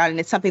twisted around, and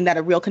it's something that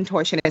a real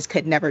contortionist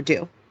could never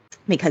do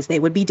because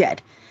they would be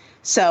dead.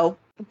 So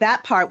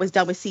that part was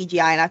done with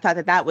CGI, and I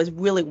thought that was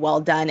really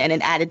well done, and it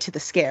added to the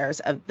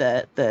scares of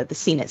the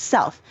scene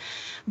itself.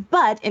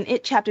 But in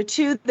Chapter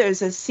 2,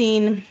 there's a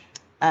scene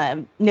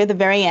near the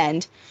very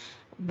end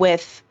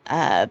with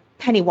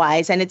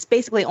Pennywise, and it's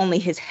basically only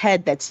his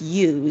head that's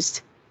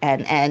used,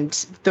 and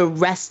the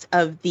rest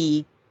of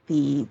the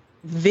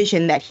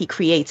vision that he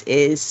creates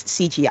is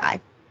CGI.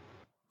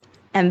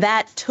 And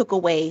that took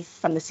away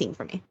from the scene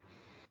for me.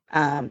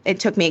 It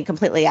took me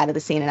completely out of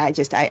the scene, and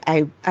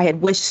I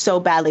had wished so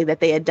badly that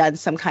they had done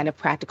some kind of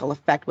practical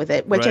effect with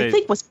it, which I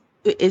think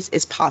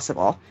is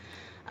possible.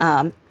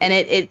 And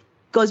it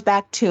goes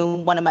back to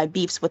one of my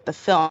beefs with the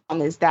film,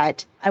 is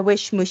that I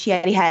wish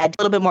Muschietti had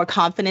a little bit more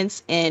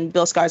confidence in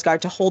Bill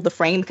Skarsgård to hold the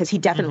frame, because he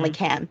definitely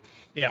can.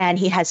 Yeah. And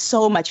he has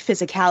so much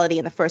physicality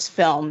in the first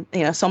film,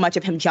 so much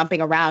of him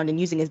jumping around and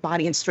using his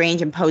body in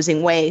strange,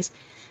 imposing ways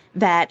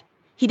that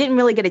he didn't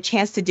really get a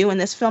chance to do in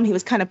this film. He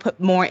was kind of put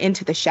more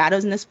into the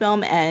shadows in this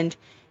film, and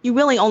you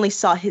really only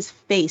saw his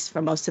face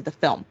for most of the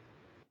film.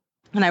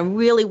 And I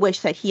really wish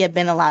that he had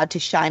been allowed to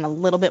shine a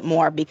little bit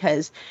more,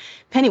 because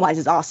Pennywise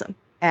is awesome.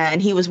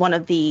 And he was one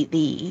of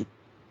the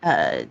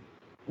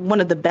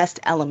best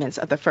elements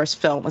of the first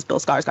film was Bill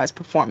Skarsgård's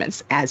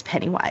performance as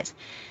Pennywise.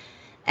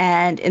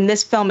 And in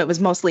this film, it was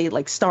mostly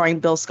like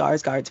starring Bill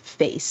Skarsgård's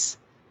face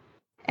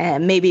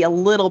and maybe a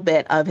little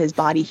bit of his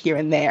body here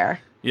and there.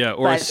 Yeah,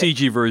 or a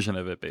CG version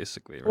of it,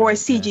 basically. Right? Or a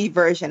CG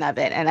version of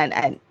it,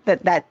 and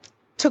that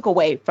took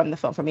away from the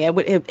film for me.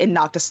 It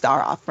knocked a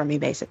star off for me,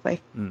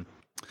 basically.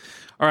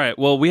 All right,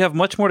 well, we have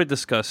much more to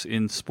discuss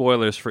in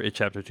spoilers for It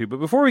Chapter 2, but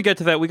before we get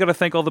to that, we got to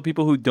thank all the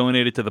people who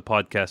donated to the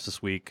podcast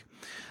this week.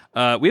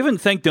 We haven't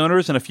thanked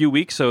donors in a few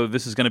weeks, so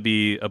this is going to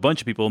be a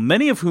bunch of people,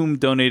 many of whom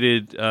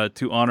donated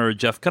to honor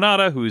Jeff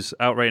Kanata, who's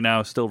out right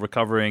now, still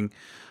recovering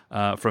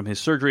from his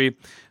surgery.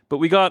 But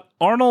we got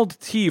Arnold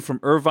T. from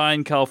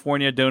Irvine,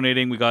 California,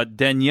 donating. We got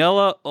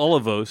Daniela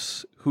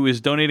Olivos, who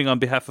is donating on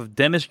behalf of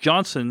Dennis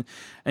Johnson.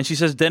 And she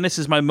says, Dennis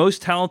is my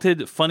most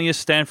talented, funniest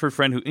Stanford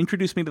friend who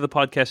introduced me to the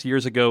podcast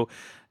years ago.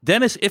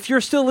 Dennis, if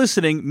you're still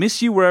listening, miss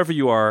you wherever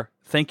you are.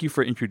 Thank you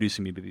for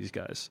introducing me to these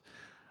guys.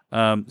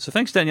 So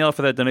thanks, Daniela,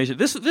 for that donation.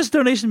 This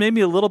donation made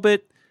me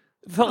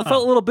felt a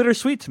little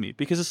bittersweet to me,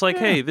 because it's like,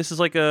 hey, this is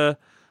like a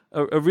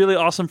really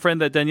awesome friend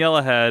that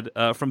Daniela had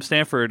from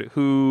Stanford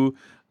who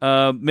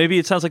maybe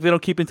it sounds like they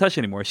don't keep in touch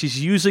anymore. She's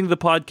using the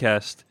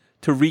podcast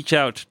to reach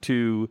out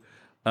to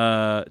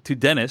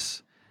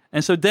Dennis.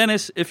 And so,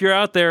 Dennis, if you're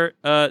out there,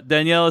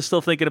 Danielle is still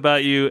thinking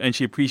about you, and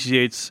she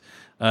appreciates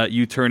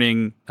you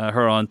turning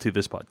her on to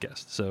this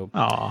podcast. So,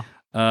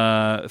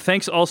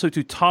 thanks also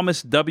to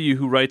Thomas W.,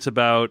 who writes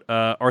about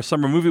our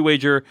summer movie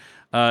wager.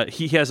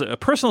 He has a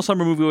personal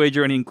summer movie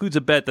wager, and he includes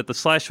a bet that the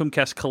Slash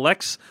Filmcast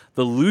collects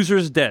the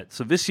loser's debt.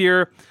 So this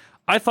year,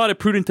 I thought it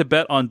prudent to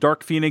bet on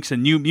Dark Phoenix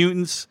and New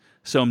Mutants.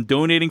 so I'm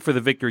donating for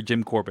the victor,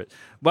 Jim Corbett.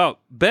 Wow,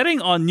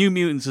 betting on New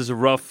Mutants is a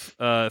rough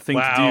thing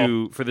to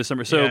do for this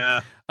summer.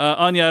 So,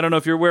 Anya, I don't know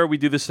if you're aware, we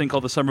do this thing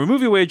called the Summer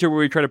Movie Wager, where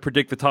we try to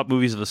predict the top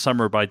movies of the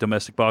summer by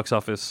domestic box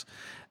office.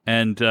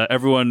 And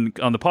everyone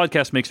on the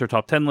podcast makes their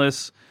top 10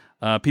 lists.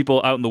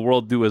 People out in the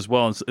world do as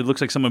well. And it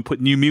looks like someone put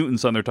New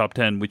Mutants on their top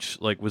 10, which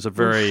was a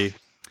very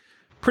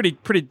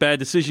pretty bad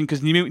decision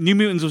because New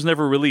Mutants was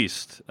never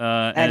released.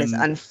 That is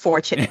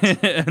unfortunate.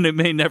 And it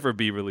may never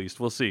be released.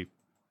 We'll see.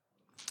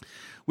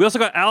 We also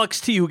got Alex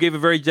T, who gave a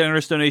very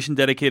generous donation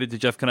dedicated to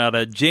Jeff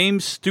Kanata.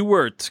 James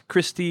Stewart,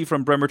 Christy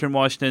from Bremerton,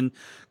 Washington.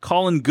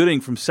 Colin Gooding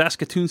from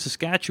Saskatoon,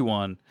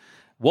 Saskatchewan.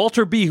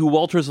 Walter B, who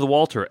Walters the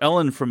Walter.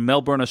 Ellen from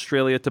Melbourne,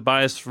 Australia.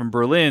 Tobias from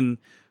Berlin,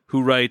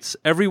 who writes,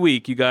 every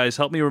week, you guys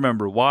help me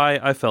remember why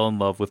I fell in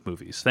love with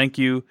movies. Thank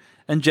you.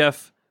 And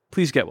Jeff,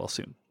 please get well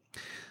soon.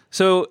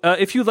 So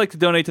if you'd like to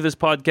donate to this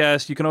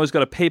podcast, you can always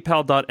go to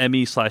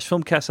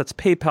paypal.me/filmcast. That's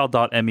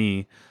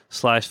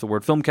paypal.me/the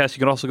word filmcast. You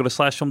can also go to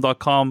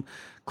 /film.com.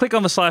 Click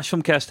on the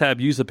 /filmcast tab.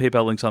 Use the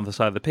PayPal links on the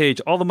side of the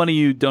page. All the money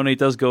you donate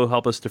does go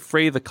help us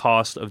defray the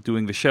cost of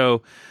doing the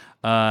show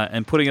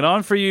and putting it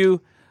on for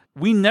you.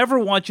 We never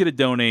want you to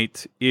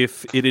donate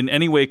if it in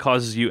any way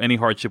causes you any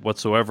hardship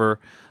whatsoever.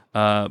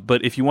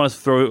 But if you want us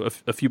to throw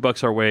a few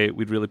bucks our way,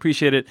 we'd really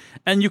appreciate it.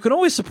 And you can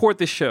always support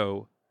this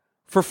show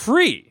for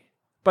free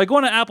by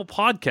going to Apple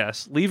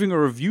Podcasts, leaving a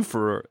review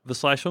for the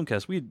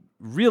 /filmcast. We'd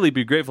really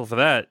be grateful for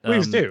that.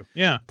 Please do.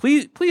 Yeah.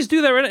 Please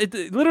do that. Right?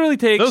 It literally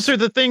takes... Those are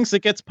the things that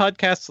gets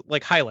podcasts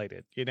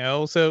highlighted,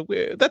 So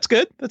that's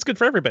good. That's good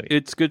for everybody.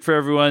 It's good for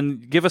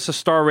everyone. Give us a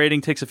star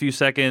rating. Takes a few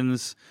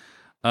seconds.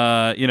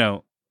 Every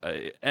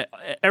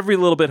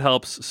little bit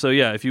helps. So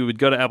yeah, if you would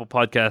go to Apple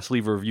Podcasts,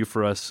 leave a review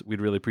for us,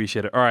 we'd really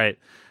appreciate it. All right,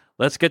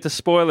 let's get to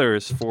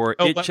spoilers for.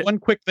 One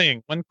quick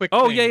thing.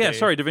 Oh thing, yeah. Dave.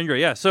 Sorry, Devindra.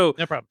 Yeah. So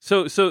no problem.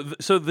 So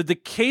the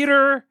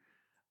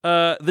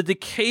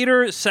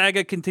Decatur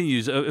saga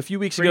continues. A few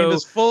weeks Bringing ago,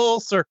 this full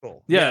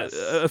circle. Yeah, Yes.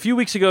 a few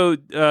weeks ago,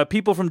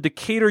 people from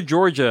Decatur,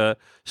 Georgia,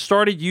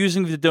 started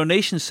using the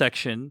donation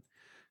section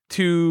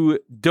to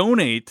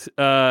donate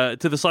to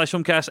the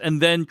 /filmcast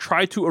and then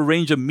try to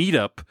arrange a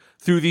meetup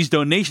through these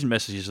donation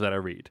messages that I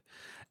read.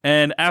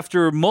 And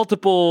after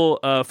multiple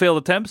failed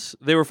attempts,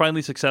 they were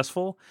finally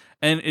successful.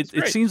 And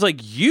it seems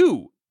like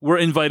you were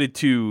invited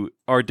to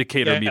our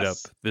Decatur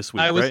meetup this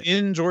week. I was right?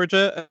 in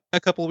Georgia a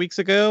couple of weeks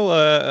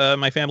ago.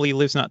 My family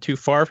lives not too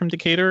far from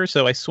Decatur,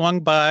 so I swung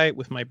by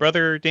with my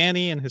brother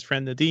Danny and his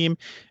friend Nadim,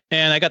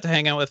 and I got to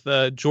hang out with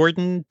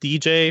Jordan,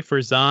 DJ,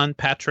 Farzan,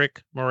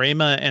 Patrick,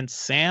 Morema, and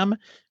Sam.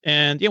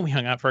 And we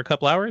hung out for a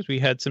couple hours. We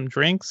had some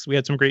drinks, we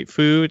had some great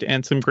food,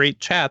 and some great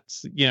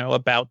chats,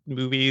 about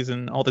movies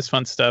and all this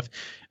fun stuff.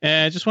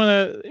 And I just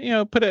want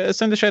to,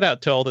 send a shout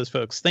out to all those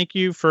folks. Thank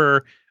you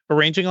for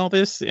arranging all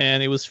this,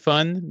 and it was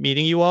fun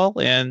meeting you all,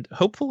 and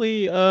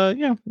hopefully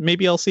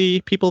maybe I'll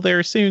see people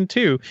there soon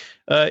too.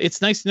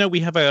 It's nice to know we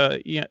have a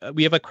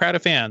crowd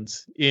of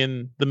fans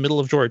in the middle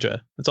of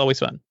Georgia. It's always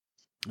fun.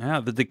 Yeah,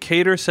 the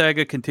Decatur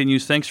saga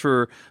continues. Thanks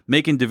for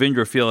making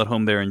Devindra feel at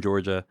home there in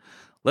Georgia.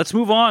 Let's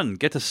move on.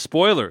 Get to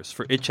spoilers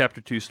for It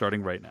Chapter 2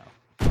 starting right now.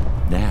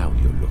 Now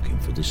you're looking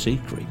for the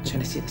secret. You're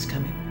gonna see this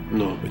coming.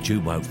 No, But you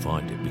won't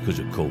find it because,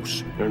 of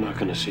course, you're not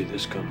going to see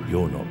this coming.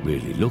 you're not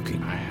really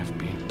looking. I have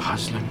been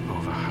puzzling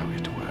over how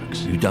it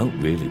works. You don't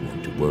really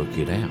want to work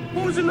it out.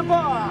 Who's in the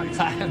box?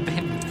 I have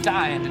been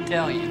dying to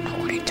tell you. I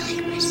want to tell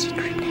you my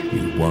secret.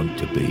 You want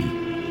to be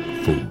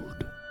fooled.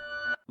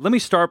 Let me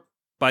start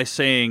by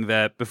saying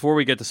that before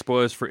we get to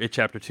spoilers for It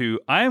Chapter 2,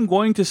 I am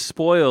going to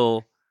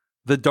spoil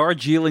the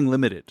Darjeeling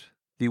Limited,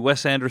 the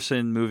Wes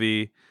Anderson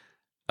movie.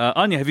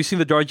 Anya, have you seen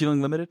the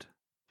Darjeeling Limited?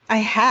 I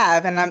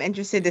have, and I'm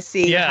interested to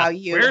see how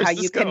you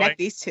going? connect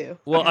these two.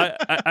 Well,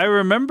 I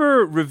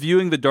remember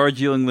reviewing the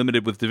Darjeeling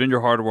Limited with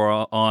Devindra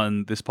Hardwar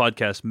on this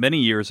podcast many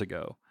years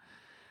ago.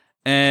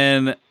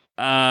 And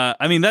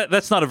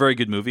that's not a very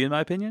good movie in my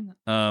opinion.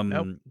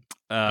 Nope.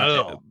 Not at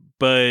all.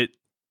 But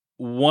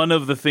one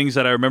of the things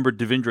that I remember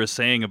Devindra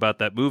saying about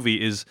that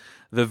movie is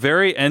the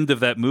very end of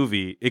that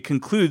movie, it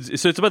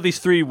concludes. So it's about these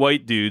three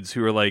white dudes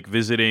who are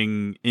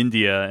visiting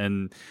India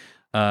and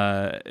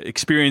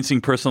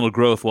experiencing personal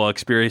growth while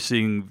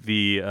experiencing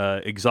the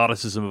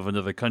exoticism of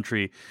another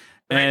country.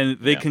 Right. And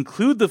they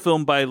conclude the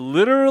film by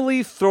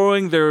literally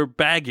throwing their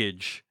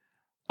baggage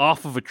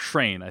off of a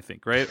train, I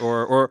think, right?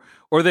 Or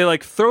they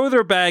throw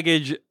their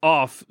baggage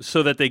off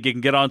so that they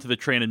can get onto the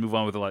train and move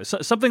on with their life.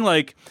 Something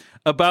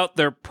about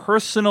their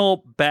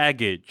personal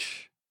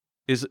baggage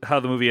is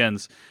how the movie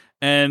ends.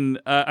 And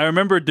I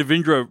remember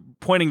Devindra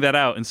pointing that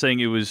out and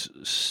saying it was,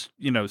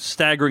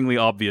 staggeringly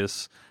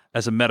obvious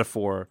as a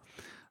metaphor.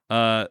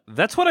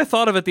 That's what I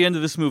thought of at the end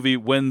of this movie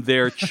when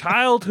their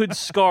childhood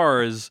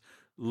scars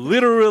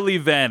literally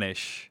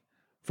vanish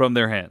from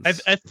their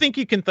hands. I think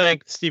you can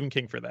thank Stephen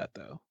King for that,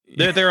 though.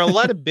 There are a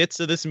lot of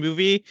bits of this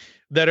movie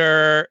that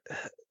are...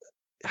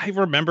 I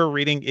remember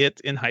reading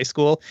it in high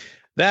school.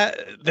 That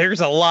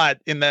there's a lot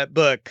in that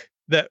book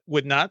that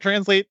would not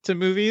translate to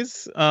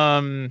movies.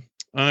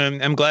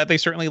 I'm glad they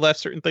certainly left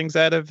certain things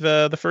out of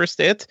the first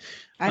It.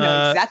 I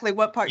know exactly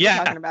what part you're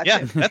talking about. Yeah,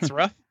 too. that's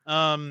rough.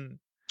 Are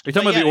you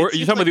talking about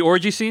about the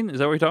orgy scene? Is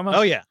that what you're talking about?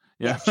 Oh yeah,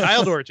 yeah.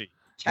 Child orgy,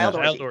 child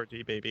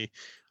orgy, baby.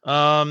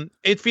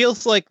 It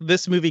feels like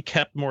this movie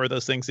kept more of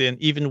those things in,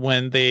 even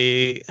when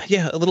a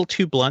little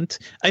too blunt.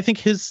 I think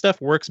his stuff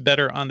works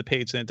better on the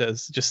page than it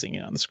does just seeing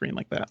it on the screen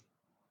like that.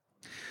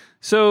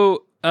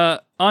 So,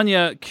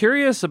 Anya,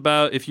 curious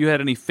about if you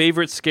had any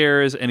favorite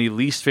scares, any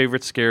least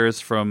favorite scares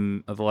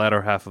from the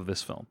latter half of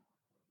this film.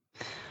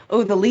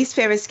 Oh, the least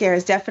favorite scare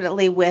is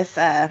definitely with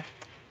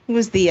who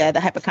was the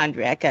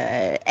hypochondriac?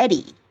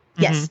 Eddie.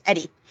 Yes,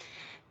 Eddie.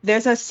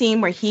 There's a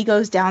scene where he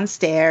goes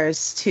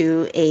downstairs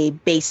to a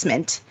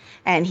basement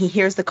and he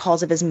hears the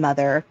calls of his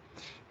mother,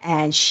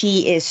 and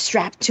she is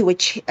strapped to a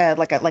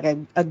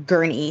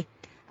gurney,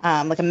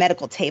 like a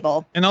medical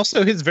table. And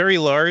also his very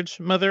large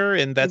mother,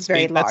 and that's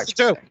the joke.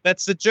 Mother.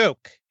 That's the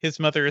joke. His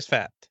mother is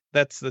fat.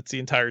 That's the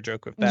entire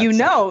joke of that. You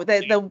know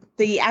that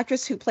the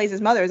actress who plays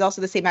his mother is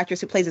also the same actress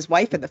who plays his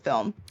wife in the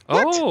film.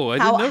 Oh, I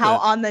didn't know how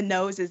that. on the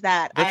nose is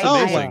that? That's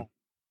amazing.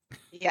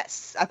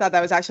 Yes, I thought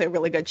that was actually a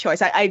really good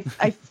choice. I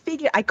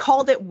figured I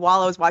called it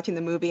while I was watching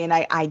the movie, and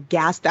I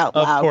gasped out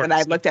loud when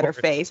I looked at her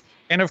face.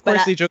 And of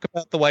course, they joke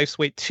about the wife's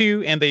weight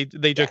too, and they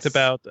joked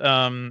about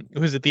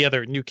who's it, the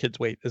other new kid's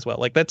weight as well.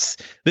 Like this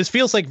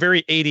feels like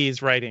very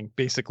 80s writing,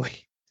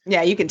 basically.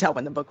 Yeah, you can tell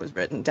when the book was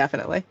written,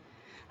 definitely.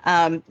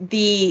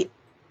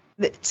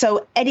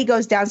 So Eddie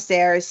goes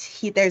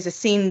downstairs. There's a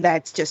scene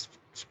that's just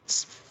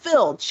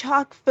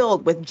chock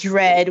filled with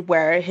dread,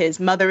 where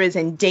his mother is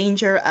in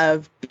danger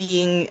of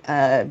being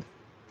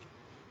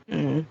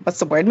what's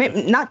the word?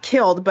 Maybe not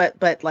killed, but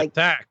like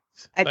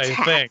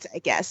attacked, I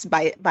guess,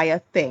 by a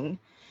thing.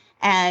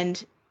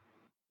 And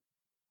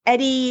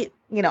Eddie,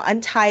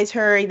 unties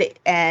her,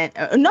 and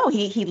no,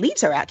 he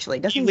leaves her, actually.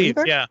 Doesn't he leave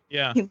her?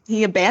 Yeah.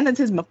 He abandons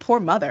his poor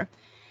mother,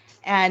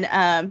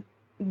 and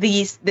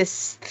this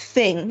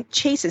thing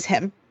chases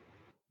him,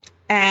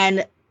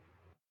 and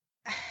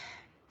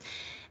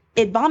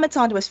it vomits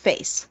onto his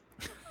face.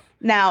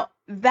 Now,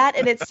 that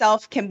in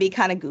itself can be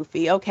kind of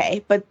goofy,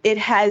 okay, but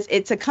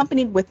it's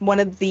accompanied with one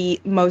of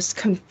the most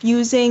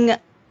confusing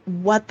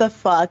what the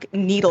fuck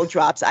needle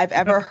drops I've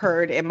ever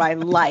heard in my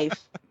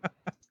life.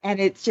 And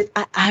it's just,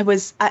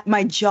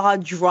 my jaw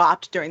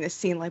dropped during this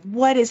scene. Like,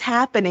 what is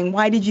happening?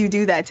 Why did you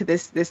do that to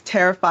this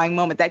terrifying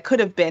moment that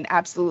could have been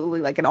absolutely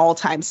like an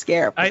all-time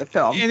scare for the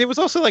film? And it was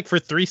also like for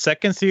 3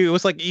 seconds too. It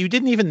was like you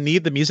didn't even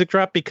need the music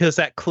drop because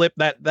that clip,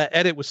 that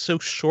edit was so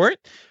short.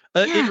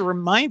 It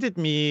reminded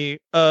me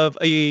of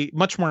a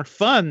much more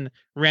fun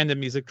random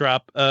music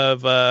drop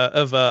of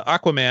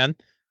Aquaman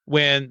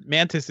when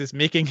Mantis is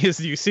making his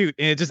new suit,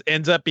 and it just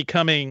ends up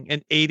becoming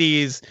an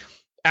 80s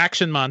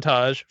action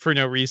montage for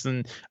no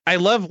reason. I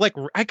love, like,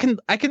 I can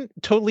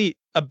totally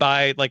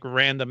abide like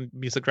random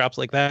music drops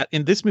like that.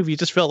 In this movie, it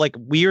just felt like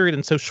weird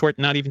and so short,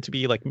 not even to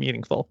be like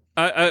meaningful.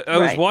 I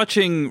was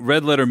watching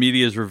Red Letter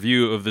Media's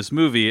review of this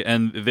movie,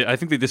 and I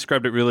think they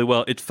described it really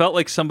well. It felt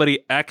like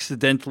somebody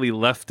accidentally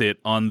left it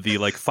on the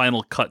like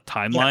final cut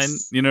timeline.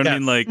 Yes. You know what I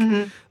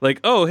mean? Like,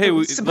 oh, hey,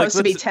 it's supposed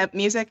to be temp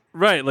music,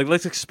 right? Like,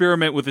 let's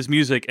experiment with this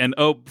music, and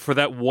for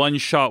that one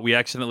shot, we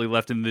accidentally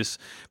left in this.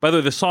 By the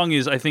way, the song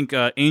is, I think,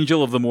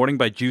 "Angel of the Morning"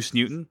 by Juice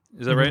Newton.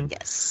 Is that right?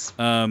 Yes.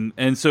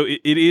 And so it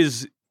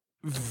is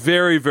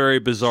very, very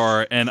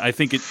bizarre, and I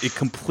think it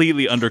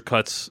completely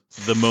undercuts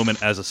the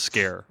moment as a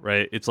scare,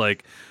 right? It's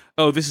like,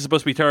 oh, this is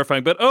supposed to be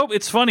terrifying, but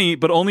it's funny,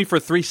 but only for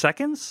 3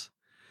 seconds.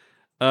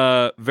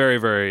 Very,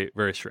 very,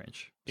 very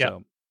strange. Yeah.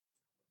 So.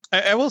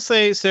 I will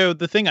say, so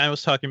the thing I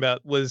was talking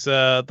about was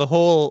the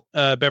whole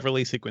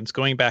Beverly sequence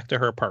going back to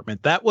her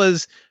apartment. That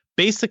was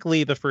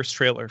basically the first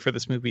trailer for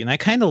this movie, and I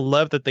kind of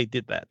love that they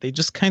did that. They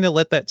just kind of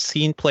let that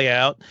scene play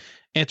out,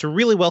 and it's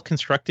really well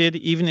constructed,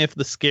 even if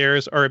the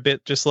scares are a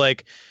bit just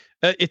like,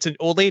 it's an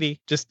old lady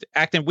just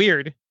acting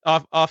weird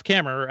off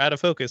camera or out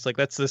of focus. Like,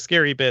 that's the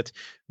scary bit.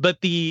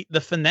 But the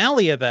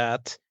finale of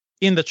that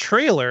in the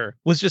trailer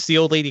was just the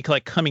old lady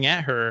like coming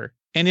at her.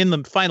 And in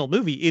the final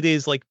movie, it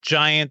is like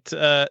giant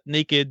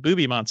naked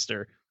booby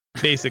monster,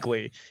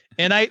 basically.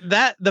 And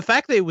the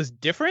fact that it was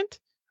different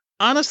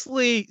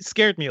honestly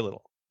scared me a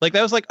little. Like,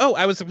 that was like, oh,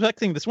 I was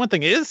expecting this one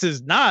thing. This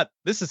is not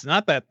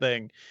that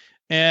thing.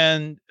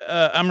 And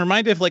I'm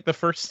reminded of like the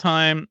first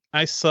time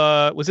I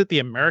saw, was it the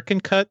American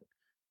cut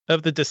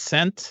of The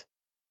Descent,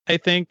 I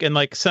think? And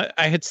like, so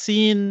I had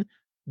seen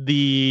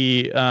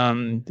the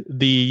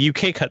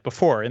UK cut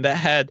before, and that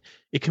had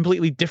a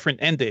completely different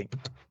ending.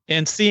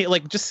 And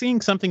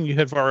seeing something you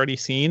have already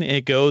seen, and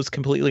it goes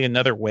completely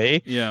another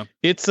way. Yeah,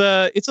 it's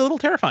a little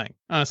terrifying,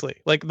 honestly.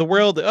 Like, the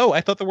world. Oh,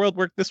 I thought the world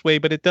worked this way,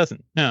 but it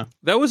doesn't. Yeah,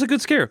 that was a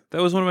good scare.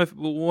 That was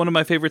one of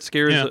my favorite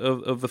scares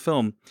of the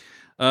film.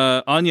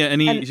 Anya,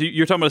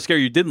 you're talking about a scare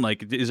you didn't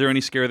like. Is there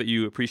any scare that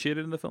you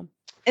appreciated in the film?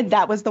 And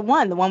that was the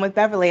one with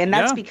Beverly. And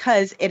that's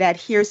because it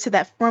adheres to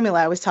that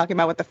formula I was talking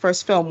about with the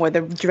first film, where the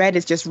dread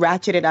is just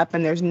ratcheted up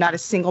and there's not a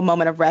single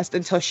moment of rest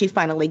until she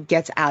finally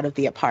gets out of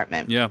the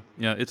apartment. Yeah,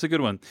 it's a good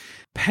one.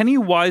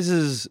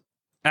 Pennywise's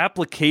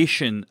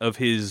application of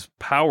his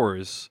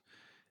powers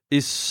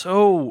is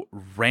so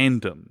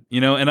random,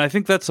 and I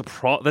think that's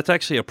that's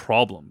actually a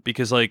problem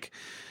because like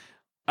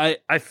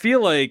I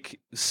feel like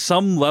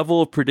some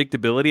level of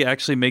predictability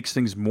actually makes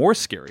things more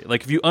scary.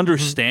 Like if you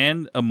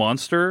understand a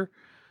monster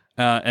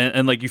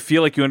and like you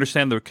feel like you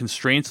understand the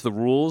constraints, the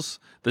rules,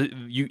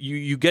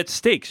 you get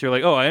stakes. You're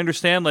like, oh, I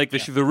understand. Like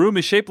the room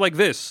is shaped like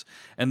this,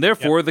 and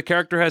therefore the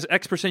character has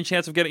X%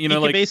 chance of getting. He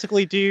can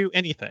basically do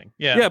anything.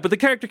 Yeah, but the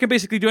character can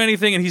basically do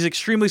anything, and he's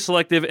extremely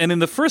selective. And in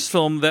the first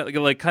film, that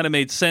like kind of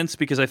made sense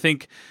because I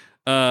think.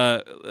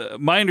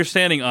 My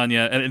understanding,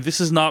 Anya, and this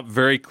is not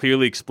very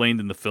clearly explained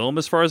in the film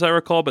as far as I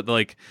recall, but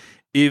like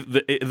if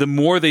the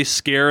more they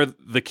scare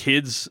the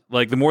kids,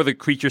 like the more the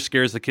creature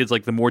scares the kids,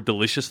 like the more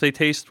delicious they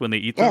taste when they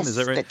eat them. Is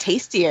that right? The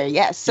tastier,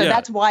 yes. So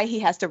that's why he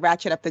has to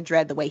ratchet up the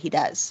dread the way he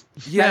does,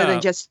 rather than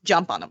just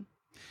jump on them.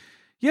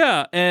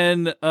 Yeah,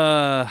 and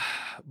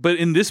but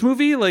in this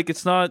movie, like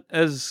it's not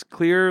as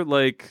clear,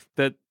 like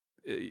that.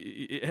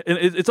 And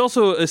it's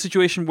also a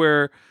situation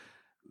where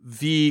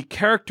the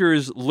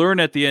characters learn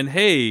at the end,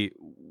 hey,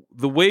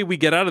 the way we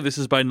get out of this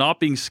is by not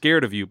being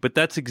scared of you. But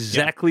that's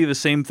exactly the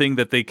same thing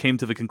that they came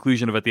to the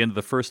conclusion of at the end of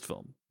the first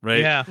film, right?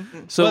 Yeah.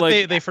 So but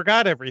like they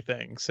forgot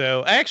everything.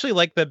 So I actually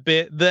like the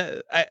bit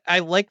that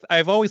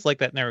I've always liked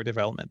that narrative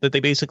element that they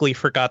basically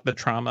forgot the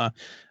trauma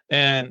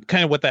and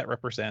kind of what that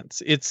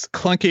represents. It's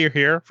clunkier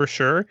here for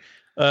sure.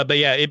 But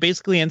yeah, it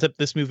basically ends up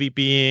this movie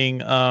being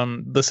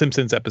the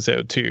Simpsons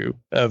episode 2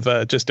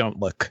 of Just Don't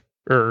Look.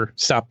 Or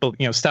stop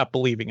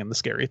believing in the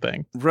scary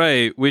thing.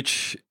 Right,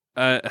 which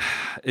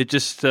it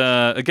just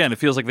again, it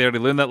feels like they already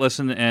learned that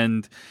lesson,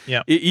 and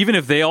even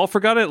if they all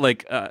forgot it,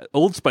 like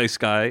Old Spice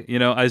guy,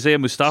 Isaiah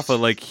Mustafa,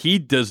 like he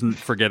doesn't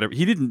forget it.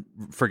 He didn't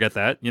forget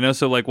that,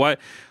 So like why?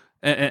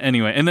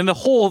 Anyway, and then the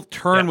whole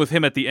turn with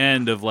him at the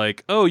end of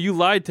like, oh, you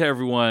lied to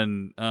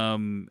everyone.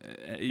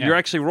 You're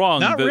actually wrong.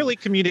 Not really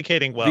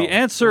communicating well. The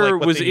answer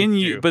like was in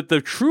you, but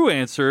the true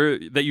answer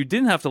that you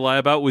didn't have to lie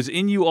about was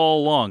in you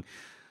all along.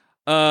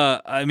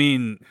 I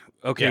mean,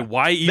 okay,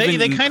 why even?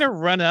 They kind of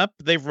run up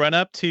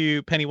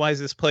to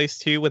Pennywise's place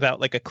too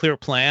without like a clear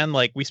plan.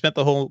 Like we spent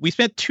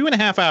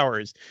 2.5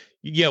 hours,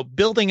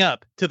 building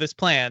up to this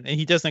plan, and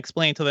he doesn't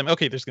explain to them,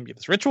 okay, there's going to be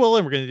this ritual,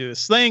 and we're going to do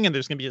this thing, and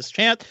there's going to be this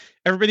chant.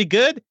 Everybody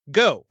good?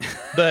 Go.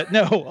 But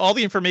no, all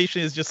the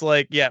information is just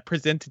like,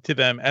 presented to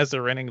them as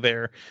they're running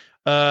there.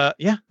 Not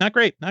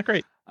great.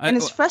 And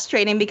it's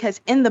frustrating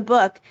because in the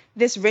book,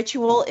 this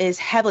ritual is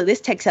this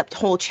takes up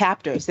whole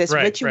chapters. This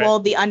ritual,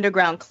 the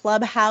underground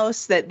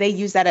clubhouse, that they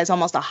use that as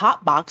almost a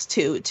hot box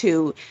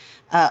to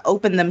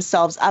open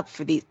themselves up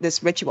for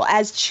this ritual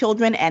as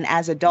children and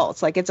as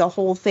adults. Like it's a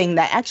whole thing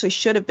that actually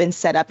should have been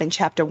set up in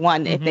chapter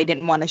 1 if they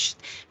didn't want to,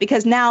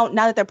 because now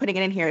that they're putting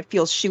it in here, it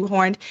feels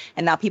shoehorned.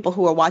 And now people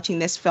who are watching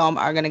this film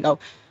are going to go,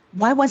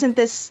 why wasn't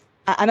this?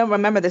 I don't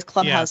remember this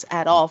clubhouse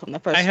at all from the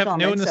first film. I have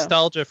no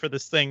nostalgia for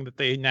this thing that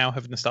they now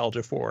have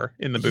nostalgia for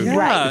in the movie. Yeah,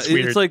 right.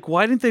 It's like,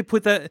 why didn't they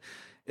put that?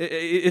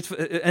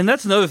 And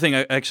that's another thing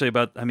actually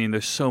about, I mean,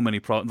 there's so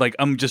many problems. Like,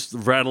 I'm just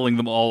rattling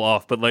them all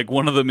off, but like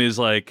one of them is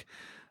like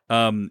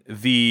I don't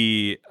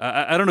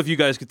know if you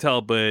guys could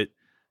tell, but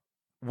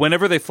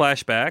whenever they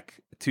flash back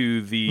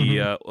to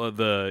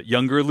the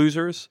younger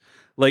losers,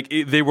 like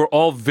they were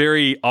all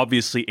very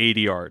obviously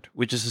ADR'd,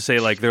 which is to say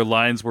like their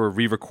lines were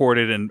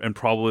re-recorded and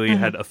probably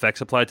had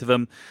effects applied to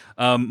them.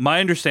 My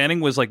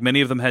understanding was like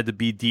many of them had to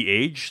be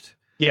de-aged.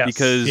 Yes.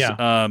 Because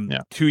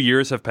 2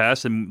 years have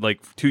passed, and like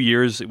 2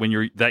 years when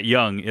you're that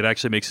young, it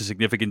actually makes a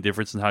significant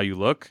difference in how you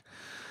look.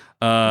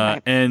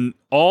 And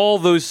all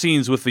those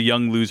scenes with the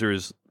young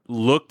losers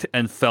looked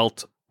and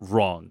felt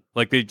wrong.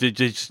 Like they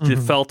just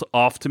felt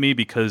off to me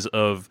because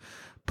of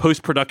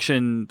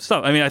post-production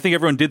stuff. I mean, I think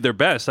everyone did their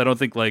best. I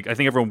think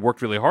everyone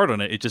worked really hard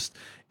on it.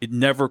 It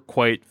never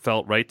quite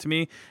felt right to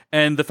me.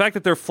 And the fact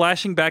that they're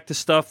flashing back to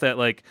stuff that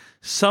like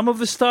some of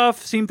the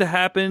stuff seemed to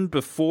happen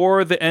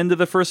before the end of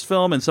the first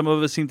film and some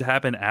of it seemed to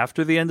happen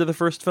after the end of the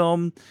first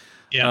film.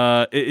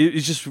 Yeah. It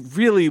just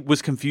really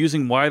was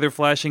confusing why they're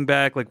flashing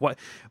back. Like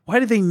why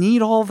do they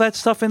need all of that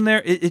stuff in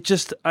there?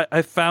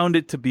 I found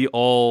it to be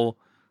all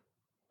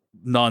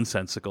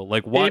nonsensical.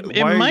 Like why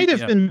it might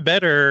have been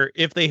better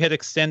if they had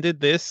extended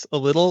this a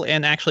little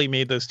and actually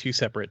made those two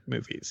separate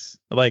movies,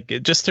 like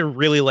just to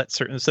really let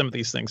some of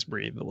these things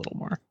breathe a little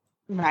more.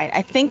 Right.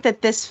 I think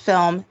that this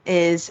film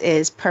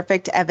is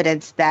perfect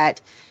evidence that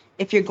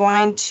if you're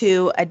going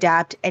to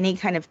adapt any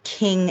kind of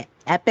king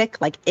epic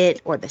like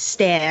It or The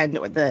Stand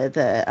or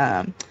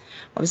the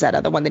what was that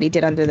other one that he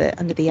did under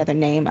the other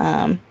name,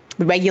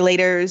 The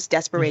Regulators,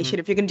 Desperation.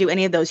 If you're going to do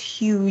any of those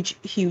huge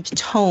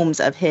tomes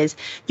of his,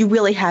 you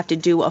really have to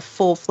do a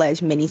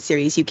full-fledged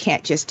miniseries. You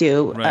can't just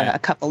do a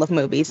couple of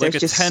movies. Like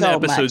There's just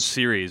 10-episode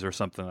series or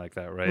something like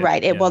that, right?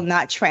 Right. It will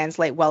not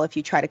translate well if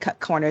you try to cut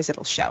corners.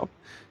 It'll show.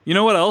 You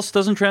know what else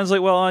doesn't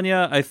translate well,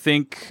 Anya? I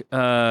think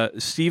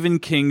Stephen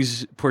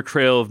King's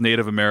portrayal of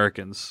Native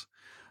Americans.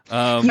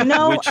 At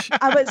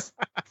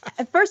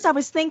first I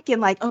was thinking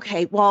like,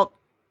 okay, well,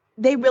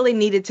 they really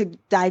needed to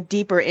dive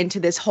deeper into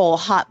this whole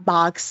hot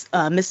box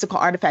mystical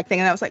artifact thing.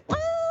 And I was like, well,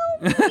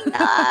 maybe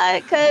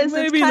not. Because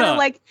it's kind of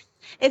like,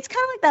 It's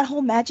kind of like that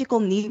whole magical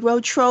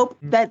Negro trope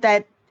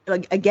that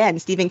like, again,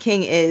 Stephen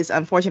King is,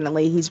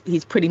 unfortunately,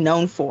 he's pretty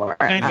known for.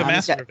 Kind of a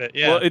master of it,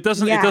 yeah. Well, it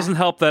doesn't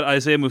help that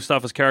Isaiah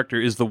Mustafa's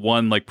character is the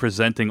one like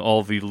presenting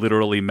all the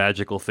literally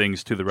magical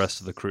things to the rest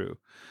of the crew,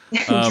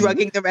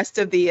 drugging the rest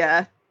of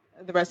the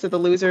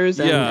losers.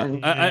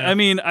 I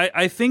mean,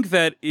 I think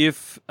that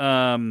if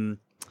I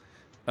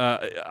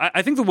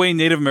think the way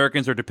Native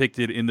Americans are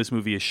depicted in this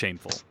movie is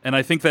shameful, and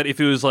I think that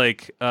if it was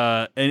like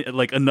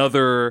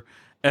another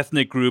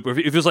ethnic group, or if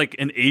it was like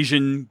an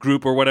Asian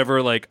group or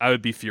whatever, like I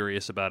would be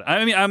furious about it.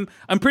 I mean,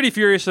 I'm pretty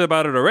furious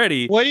about it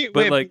already.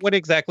 What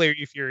exactly are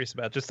you furious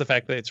about? Just the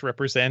fact that it's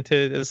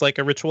represented as like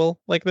a ritual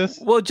like this?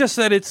 Well, just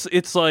that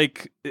it's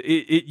like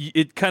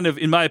it kind of,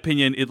 in my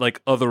opinion, it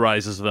like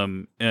otherizes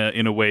them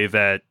in a way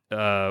that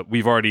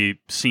we've already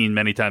seen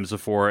many times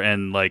before,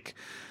 and like.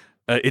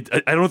 I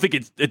don't think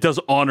it does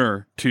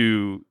honor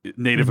to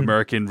Native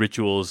American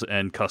rituals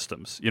and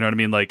customs. You know what I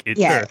mean? Like it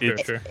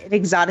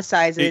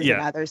exoticizes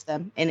and others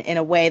them in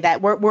a way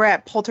that we're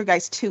at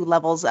Poltergeist 2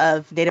 levels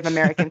of Native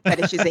American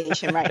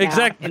fetishization right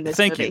now in this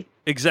movie. You.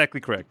 Exactly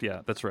correct.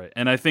 Yeah, that's right.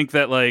 And I think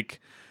that like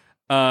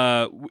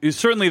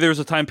certainly there's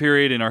a time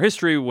period in our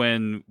history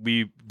when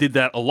we did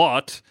that a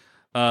lot.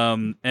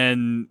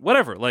 And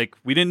whatever, like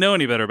we didn't know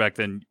any better back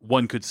then,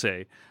 one could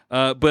say.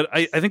 But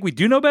I think we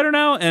do know better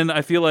now, and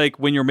I feel like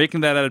when you're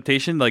making that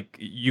adaptation, like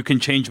you can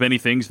change many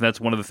things, and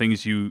that's one of the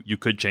things you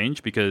could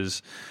change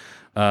because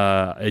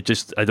I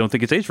don't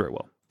think it's aged very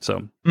well.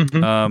 So,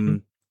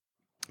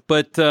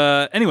 but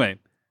anyway,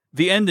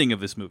 the ending of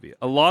this movie.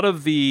 A lot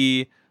of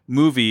the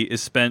movie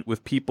is spent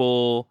with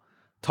people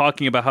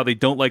talking about how they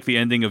don't like the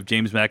ending of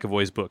James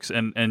McAvoy's books,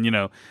 and you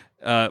know,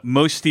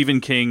 most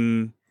Stephen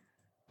King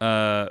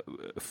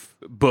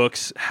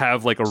books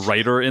have like a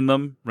writer in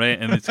them, right?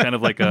 And it's kind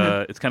of like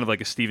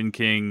a Stephen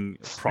King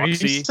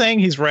proxy. Are you saying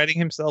he's writing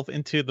himself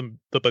into the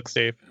book,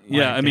 Dave?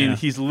 Yeah, I mean,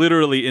 he's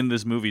literally in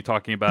this movie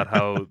talking about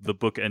how the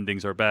book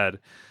endings are bad.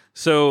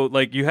 So,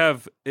 like, you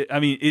have, I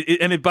mean,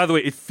 by the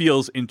way, it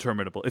feels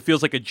interminable. It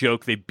feels like a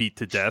joke they beat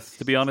to death,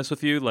 to be honest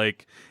with you.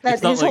 Like,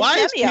 it's not like, why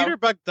is Peter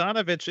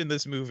Bogdanovich in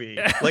this movie?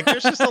 Like,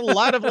 there's just a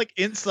lot of, like,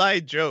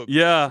 inside jokes.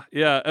 Yeah.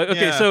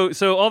 Okay,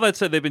 so all that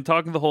said, they've been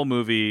talking the whole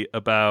movie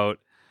about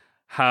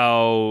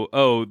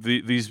how,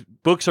 these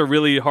books are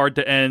really hard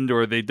to end,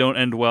 or they don't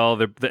end well.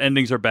 The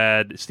endings are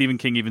bad. Stephen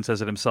King even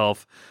says it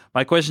himself.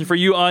 My question for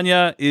you,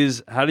 Anya,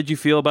 is how did you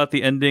feel about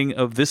the ending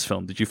of this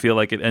film? Did you feel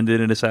like it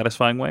ended in a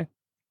satisfying way?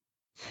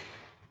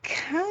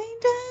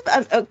 Kind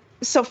of.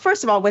 So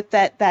first of all, with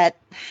that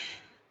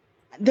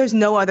there's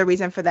no other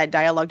reason for that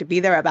dialogue to be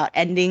there about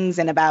endings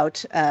and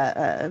about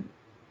the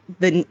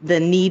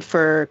need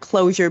for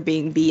closure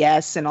being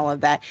BS and all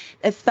of that.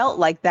 It felt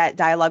like that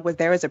dialogue was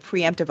there as a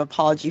preemptive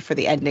apology for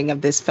the ending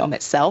of this film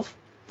itself.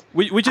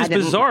 Which is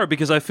bizarre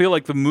because I feel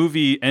like the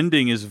movie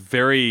ending is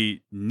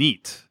very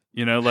neat.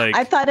 You know, like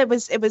I thought it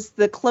was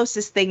the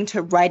closest thing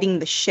to righting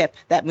the ship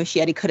that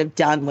Muschietti could have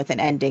done with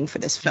an ending for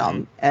this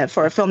film.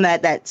 For a film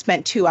that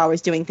spent 2 hours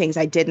doing things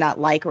I did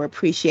not like or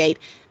appreciate,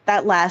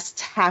 that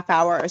last half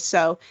hour or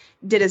so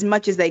did as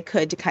much as they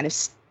could to kind of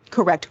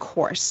correct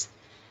course.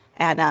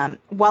 And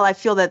while I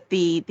feel that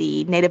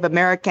the Native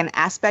American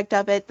aspect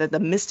of it, the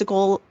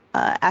mystical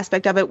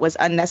aspect of it was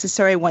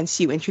unnecessary once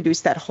you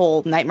introduce that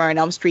whole Nightmare on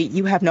Elm Street,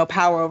 you have no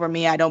power over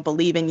me, I don't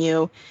believe in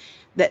you.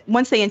 That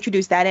once they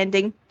introduced that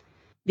ending,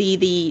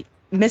 the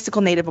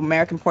mystical Native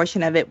American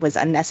portion of it was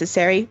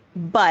unnecessary,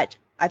 but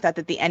I thought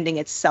that the ending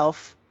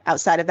itself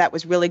outside of that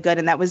was really good.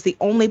 And that was the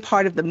only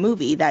part of the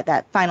movie,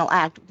 that final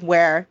act,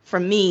 where for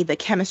me, the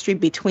chemistry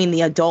between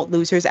the adult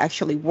losers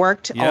actually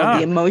worked. Yeah. All of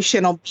the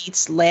emotional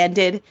beats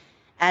landed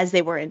as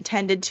they were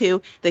intended to.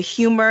 The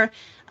humor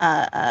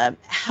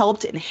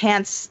helped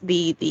enhance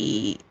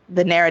the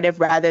narrative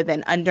rather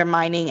than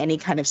undermining any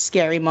kind of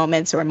scary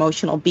moments or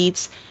emotional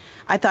beats.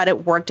 I thought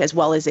it worked as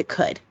well as it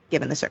could,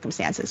 given the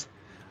circumstances.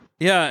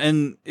 Yeah,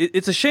 and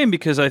it's a shame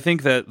because I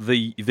think that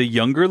the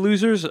younger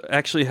losers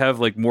actually have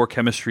like more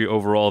chemistry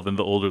overall than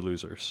the older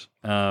losers,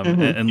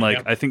 and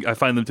like I think I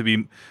find them to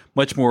be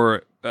much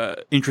more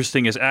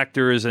interesting as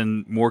actors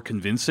and more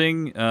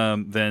convincing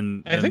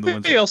than I think the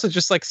ones they also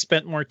just like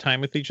spent more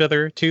time with each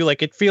other too.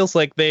 Like it feels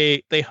like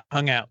they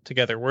hung out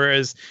together,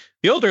 whereas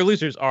the older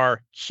losers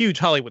are huge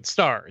Hollywood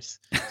stars.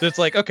 So it's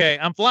like, okay,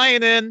 I'm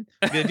flying in,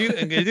 I'm gonna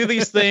do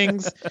these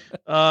things.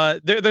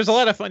 There's a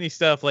lot of funny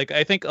stuff. Like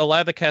I think a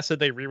lot of the cast said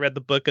they reread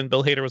the book, and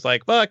Bill Hader was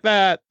like, "Fuck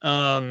that."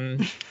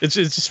 It's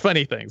just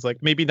funny things.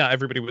 Like maybe not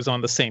everybody was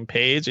on the same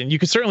page, and you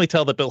could certainly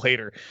tell that Bill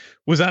Hader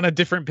was on a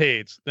different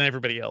page than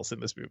everybody else in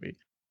this movie.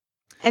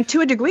 And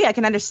to a degree, I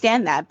can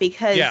understand that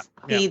because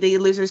the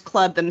Losers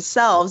Club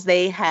themselves,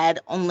 they had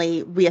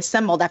only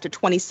reassembled after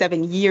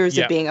 27 years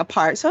of being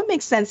apart. So it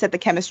makes sense that the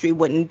chemistry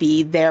wouldn't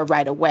be there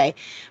right away.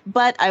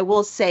 But I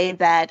will say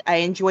that I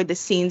enjoyed the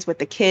scenes with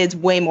the kids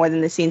way more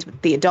than the scenes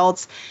with the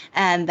adults.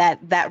 And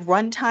that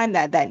runtime,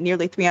 that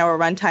nearly 3-hour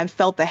runtime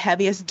felt the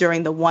heaviest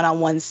during the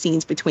one-on-one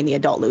scenes between the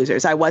adult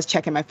losers. I was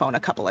checking my phone a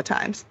couple of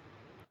times.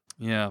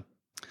 Yeah.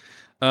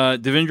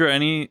 Devindra,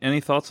 any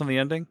thoughts on the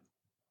ending?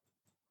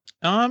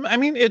 I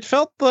mean, it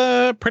felt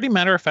pretty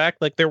matter of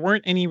fact. Like there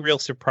weren't any real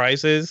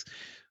surprises.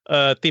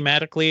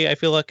 Thematically, I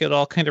feel like it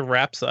all kind of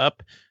wraps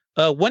up.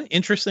 One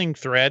interesting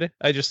thread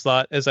I just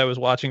thought as I was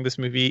watching this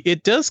movie,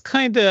 it does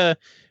kind of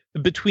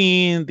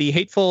between the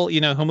hateful,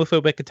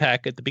 homophobic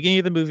attack at the beginning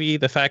of the movie,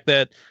 the fact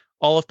that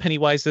all of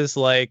Pennywise's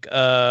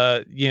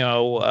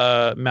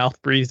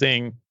mouth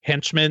breathing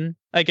henchmen,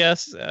 I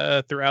guess,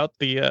 throughout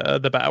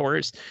the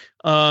Bowers,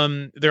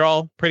 they're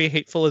all pretty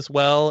hateful as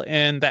well.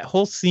 And that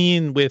whole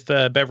scene with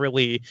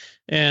Beverly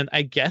and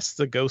I guess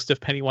the ghost of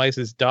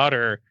Pennywise's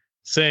daughter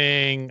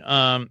saying,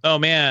 "Oh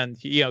man,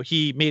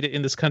 he made it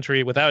in this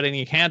country without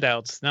any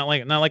handouts, not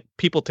like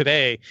people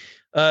today."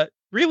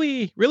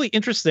 Really, really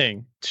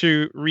interesting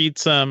to read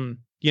some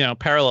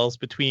parallels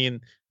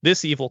between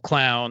this evil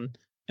clown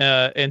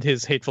and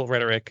his hateful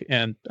rhetoric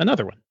and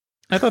another one.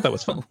 I thought that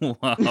was fun. Wow,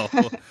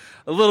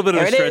 a little bit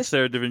of a stretch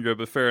there, Devindra,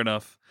 but fair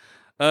enough.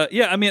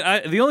 I mean,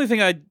 the only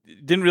thing I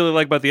didn't really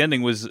like about the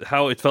ending was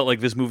how it felt like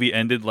this movie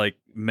ended like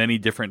many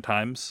different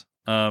times.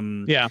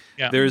 Yeah.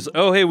 There's,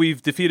 oh, hey,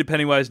 we've defeated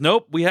Pennywise.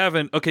 Nope, we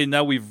haven't. Okay,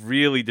 now we've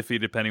really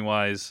defeated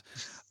Pennywise.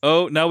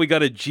 Oh, now we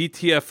got a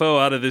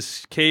GTFO out of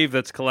this cave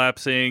that's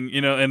collapsing,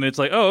 and it's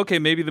like, oh, okay,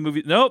 maybe the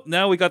movie. Nope,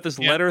 now we got this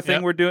letter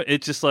thing we're doing.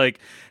 It's just like,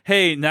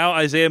 hey, now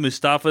Isaiah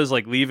Mustafa's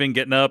like leaving,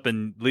 getting up,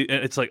 and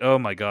it's like, oh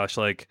my gosh,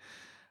 like,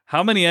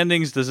 how many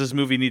endings does this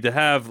movie need to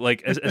have?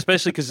 Like,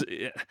 especially because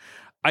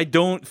I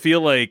don't feel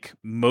like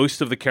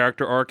most of the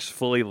character arcs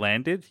fully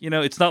landed.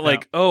 It's not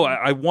like, oh,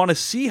 I want to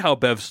see how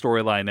Bev's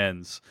storyline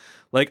ends.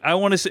 Like, I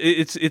want to see,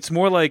 it's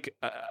more like,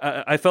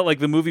 I felt like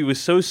the movie was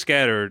so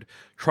scattered,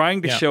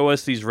 trying to show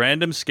us these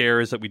random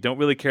scares that we don't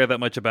really care that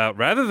much about,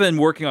 rather than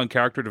working on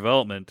character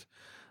development.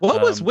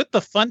 What was with the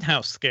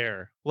funhouse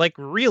scare? Like,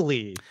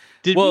 really?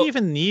 Did we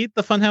even need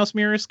the funhouse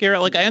mirror scare?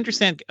 Like, I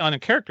understand on a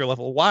character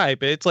level why,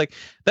 but it's like,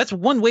 that's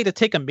one way to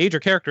take a major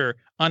character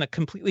on a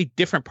completely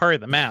different part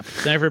of the map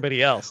than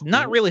everybody else.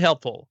 Not really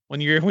helpful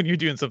when you're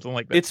doing something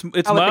like that. It's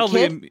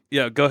mildly,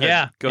 go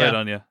ahead. Go ahead,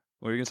 Anya.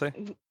 What were you gonna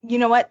say? You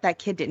know what? That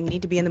kid didn't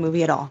need to be in the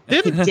movie at all.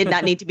 Did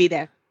not need to be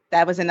there.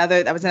 That was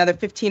another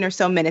 15 or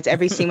so minutes.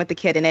 Every scene with the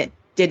kid in it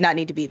did not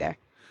need to be there.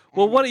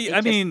 Well, what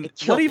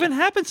even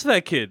happens to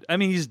that kid? I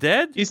mean, he's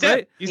dead. He's dead.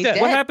 Right? He's dead.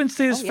 What happens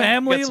to his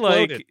family?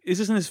 Like,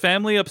 isn't his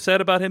family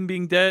upset about him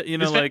being dead?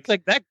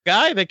 Like that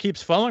guy that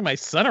keeps following my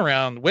son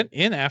around went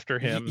in after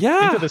him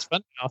into this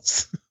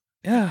funhouse.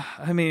 Yeah,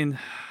 I mean,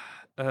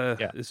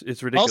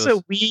 it's ridiculous.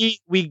 Also, we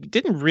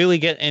didn't really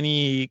get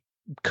any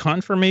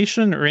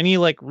confirmation or any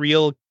like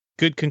real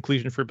good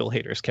conclusion for Bill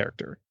Hader's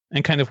character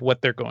and kind of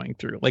what they're going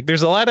through. Like,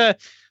 there's a lot of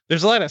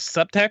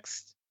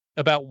subtext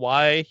about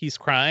why he's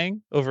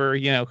crying over,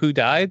 who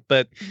died.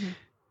 But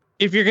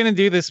if you're going to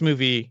do this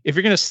movie, if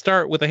you're going to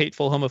start with a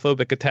hateful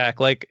homophobic attack,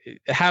 like,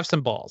 have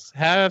some balls,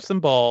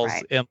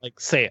 right, and like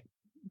say it.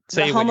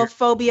 The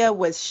homophobia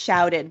was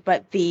shouted,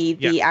 but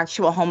the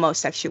actual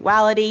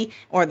homosexuality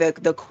or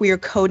the queer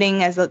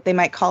coding, as they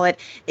might call it,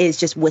 is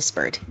just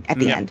whispered at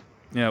the end.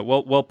 Yeah,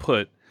 well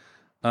put.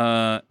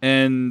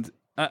 And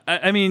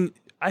I mean,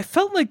 I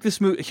felt like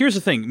this movie. Here's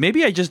the thing: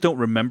 maybe I just don't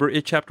remember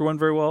it, Chapter 1,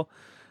 very well.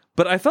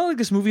 But I felt like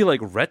this movie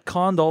like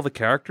retconned all the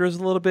characters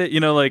a little bit.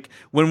 Like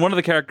when one of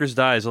the characters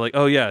dies, they're like,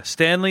 "Oh yeah,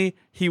 Stanley,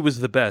 he was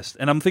the best."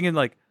 And I'm thinking,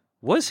 like,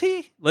 was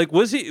he? Like,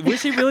 was he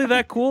really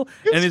that cool?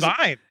 And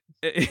fine.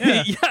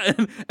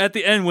 And at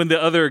the end, when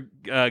the other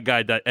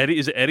guy died,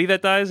 is it Eddie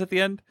that dies at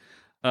the end?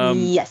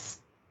 Yes.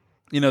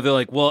 They're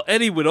like, well,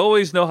 Eddie would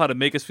always know how to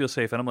make us feel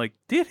safe. And I'm like,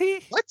 did he?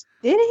 What?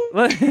 Did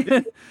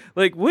he?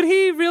 Like, would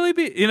he really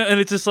be? And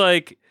it's just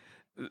like,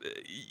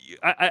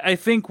 I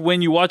think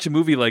when you watch a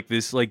movie like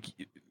this, like,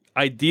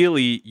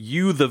 ideally,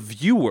 you, the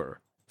viewer,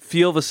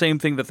 feel the same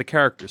thing that the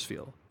characters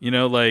feel.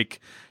 Like,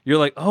 you're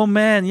like, oh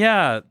man,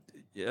 yeah.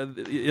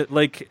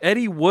 Like,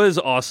 Eddie was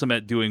awesome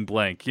at doing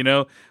blank,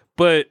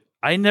 But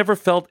I never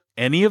felt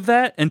any of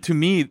that. And to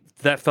me,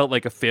 that felt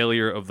like a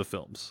failure of the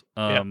films.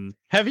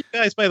 Have you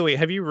guys, by the way,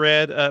 have you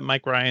read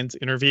Mike Ryan's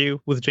interview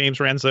with James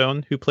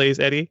Ransone, who plays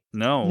Eddie?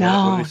 No.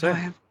 What did he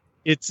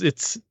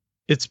say?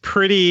 It's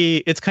pretty.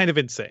 It's kind of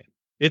insane.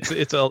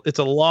 It's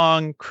a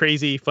long,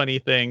 crazy, funny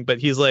thing. But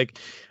he's like,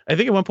 I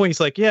think at one point he's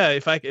like, yeah,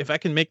 if I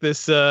can make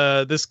this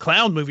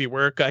clown movie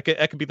work, I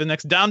could be the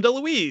next Dom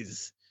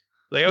DeLuise.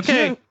 Like,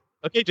 okay,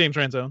 okay, James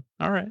Ransone.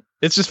 All right,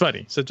 it's just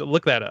funny. So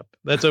look that up.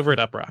 That's over at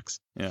Up Rocks.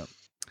 Yeah.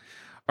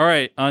 All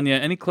right, Anya,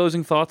 any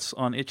closing thoughts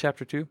on It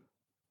Chapter 2?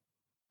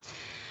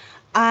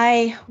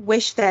 I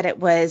wish that it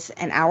was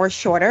an hour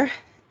shorter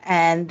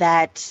and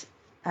that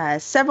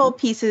several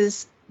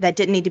pieces that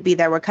didn't need to be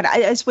there were cut.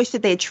 I just wish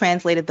that they had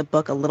translated the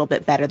book a little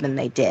bit better than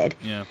they did.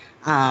 Yeah.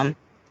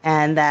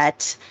 And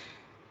that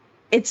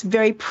it's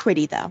very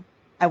pretty, though.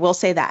 I will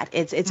say that.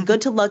 It's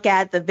good to look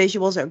at. The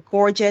visuals are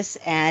gorgeous,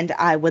 and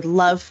I would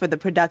love for the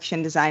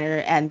production designer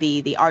and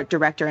the art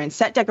director and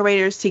set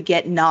decorators to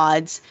get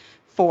nods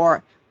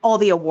for all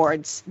the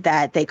awards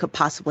that they could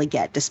possibly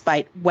get,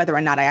 despite whether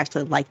or not I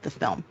actually like the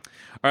film.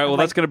 All right, well,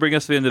 that's going to bring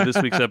us to the end of this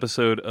week's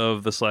episode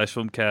of the Slash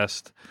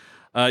Filmcast.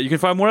 You can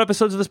find more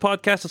episodes of this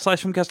podcast at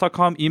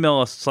slashfilmcast.com. Email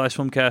us at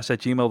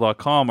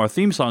slashfilmcast@gmail.com. Our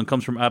theme song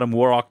comes from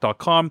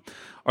adamwarrock.com.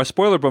 Our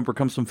spoiler bumper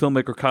comes from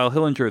filmmaker Kyle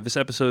Hillinger. This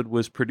episode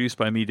was produced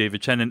by me,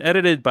 David Chen, and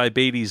edited by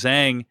Beatty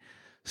Zhang.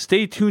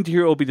 Stay tuned to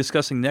hear what we'll be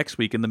discussing next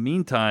week. In the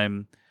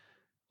meantime,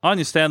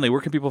 Anya, Stanley,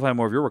 where can people find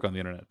more of your work on the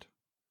internet?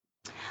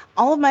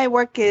 All of my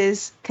work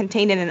is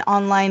contained in an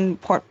online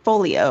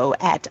portfolio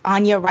at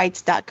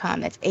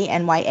anyawrites.com. That's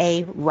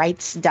ANYA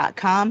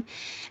writes.com.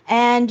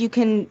 And you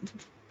can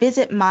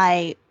visit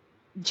my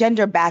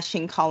gender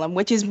bashing column,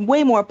 which is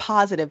way more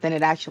positive than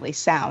it actually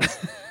sounds,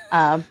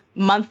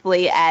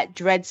 monthly at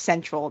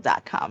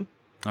dreadcentral.com.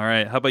 All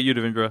right. How about you,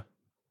 Devindra?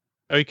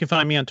 Oh, you can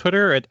find me on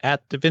Twitter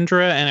at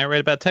Devindra, and I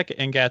write about tech at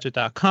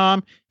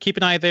Engadget.com. Keep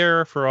an eye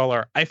there for all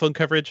our iPhone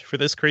coverage for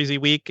this crazy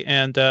week.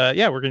 And we're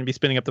going to be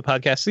spinning up the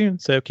podcast soon,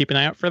 so keep an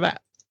eye out for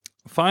that.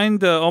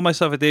 Find all my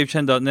stuff at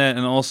davechen.net,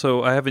 and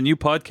also I have a new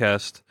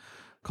podcast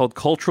called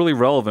Culturally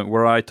Relevant,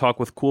 where I talk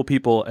with cool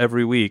people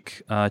every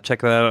week. Check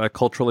that out at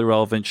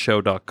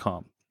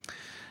culturallyrelevantshow.com.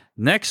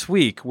 Next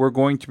week, we're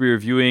going to be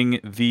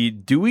reviewing the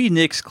Dewey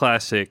Nicks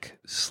classic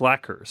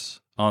Slackers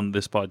on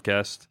this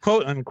podcast.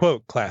 Quote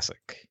unquote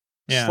classic.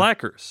 Yeah.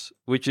 Slackers,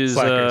 which is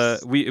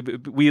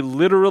we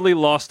literally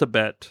lost a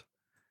bet,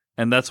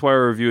 and that's why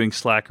we're reviewing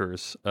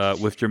Slackers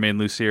with Jermaine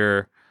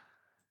Lucier.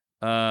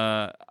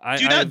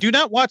 Do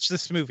not watch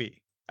this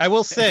movie. I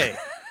will say,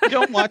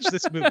 don't watch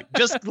this movie.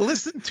 Just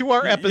listen to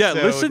our episode. Yeah,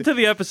 listen to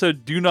the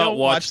episode. Do not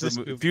watch this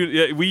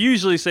movie. We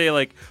usually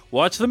say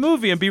watch the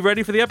movie and be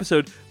ready for the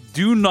episode.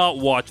 Do not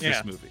watch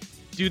this movie.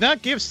 Do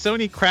not give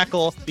Sony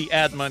Crackle the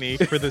ad money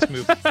for this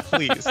movie,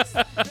 please.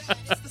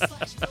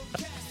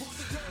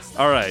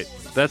 All right.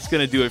 That's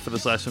going to do it for the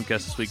Slash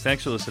Filmcast this week.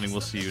 Thanks for listening.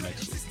 We'll see you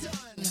next week.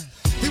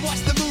 We watch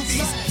the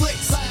movies,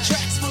 flicks,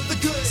 tracks for the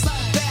good,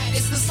 bad.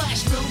 It's the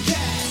Slash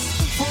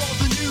Filmcast. For all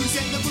the news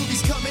and the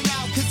movies coming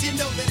out, because you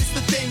know that it's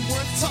the thing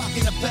worth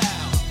talking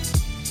about.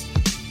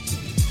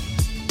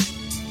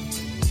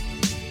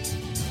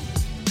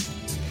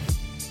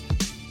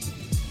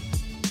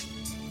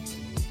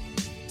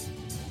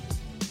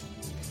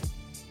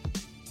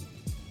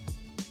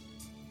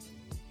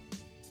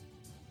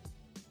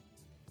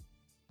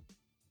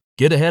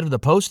 Get ahead of the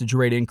postage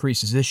rate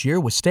increases this year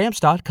with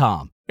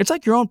Stamps.com. It's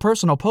like your own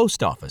personal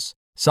post office.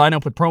 Sign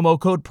up with promo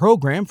code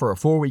PROGRAM for a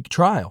 4-week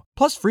trial,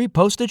 plus free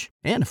postage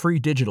and a free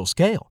digital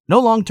scale. No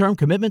long-term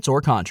commitments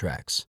or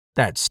contracts.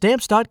 That's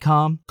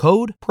Stamps.com,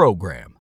 code PROGRAM.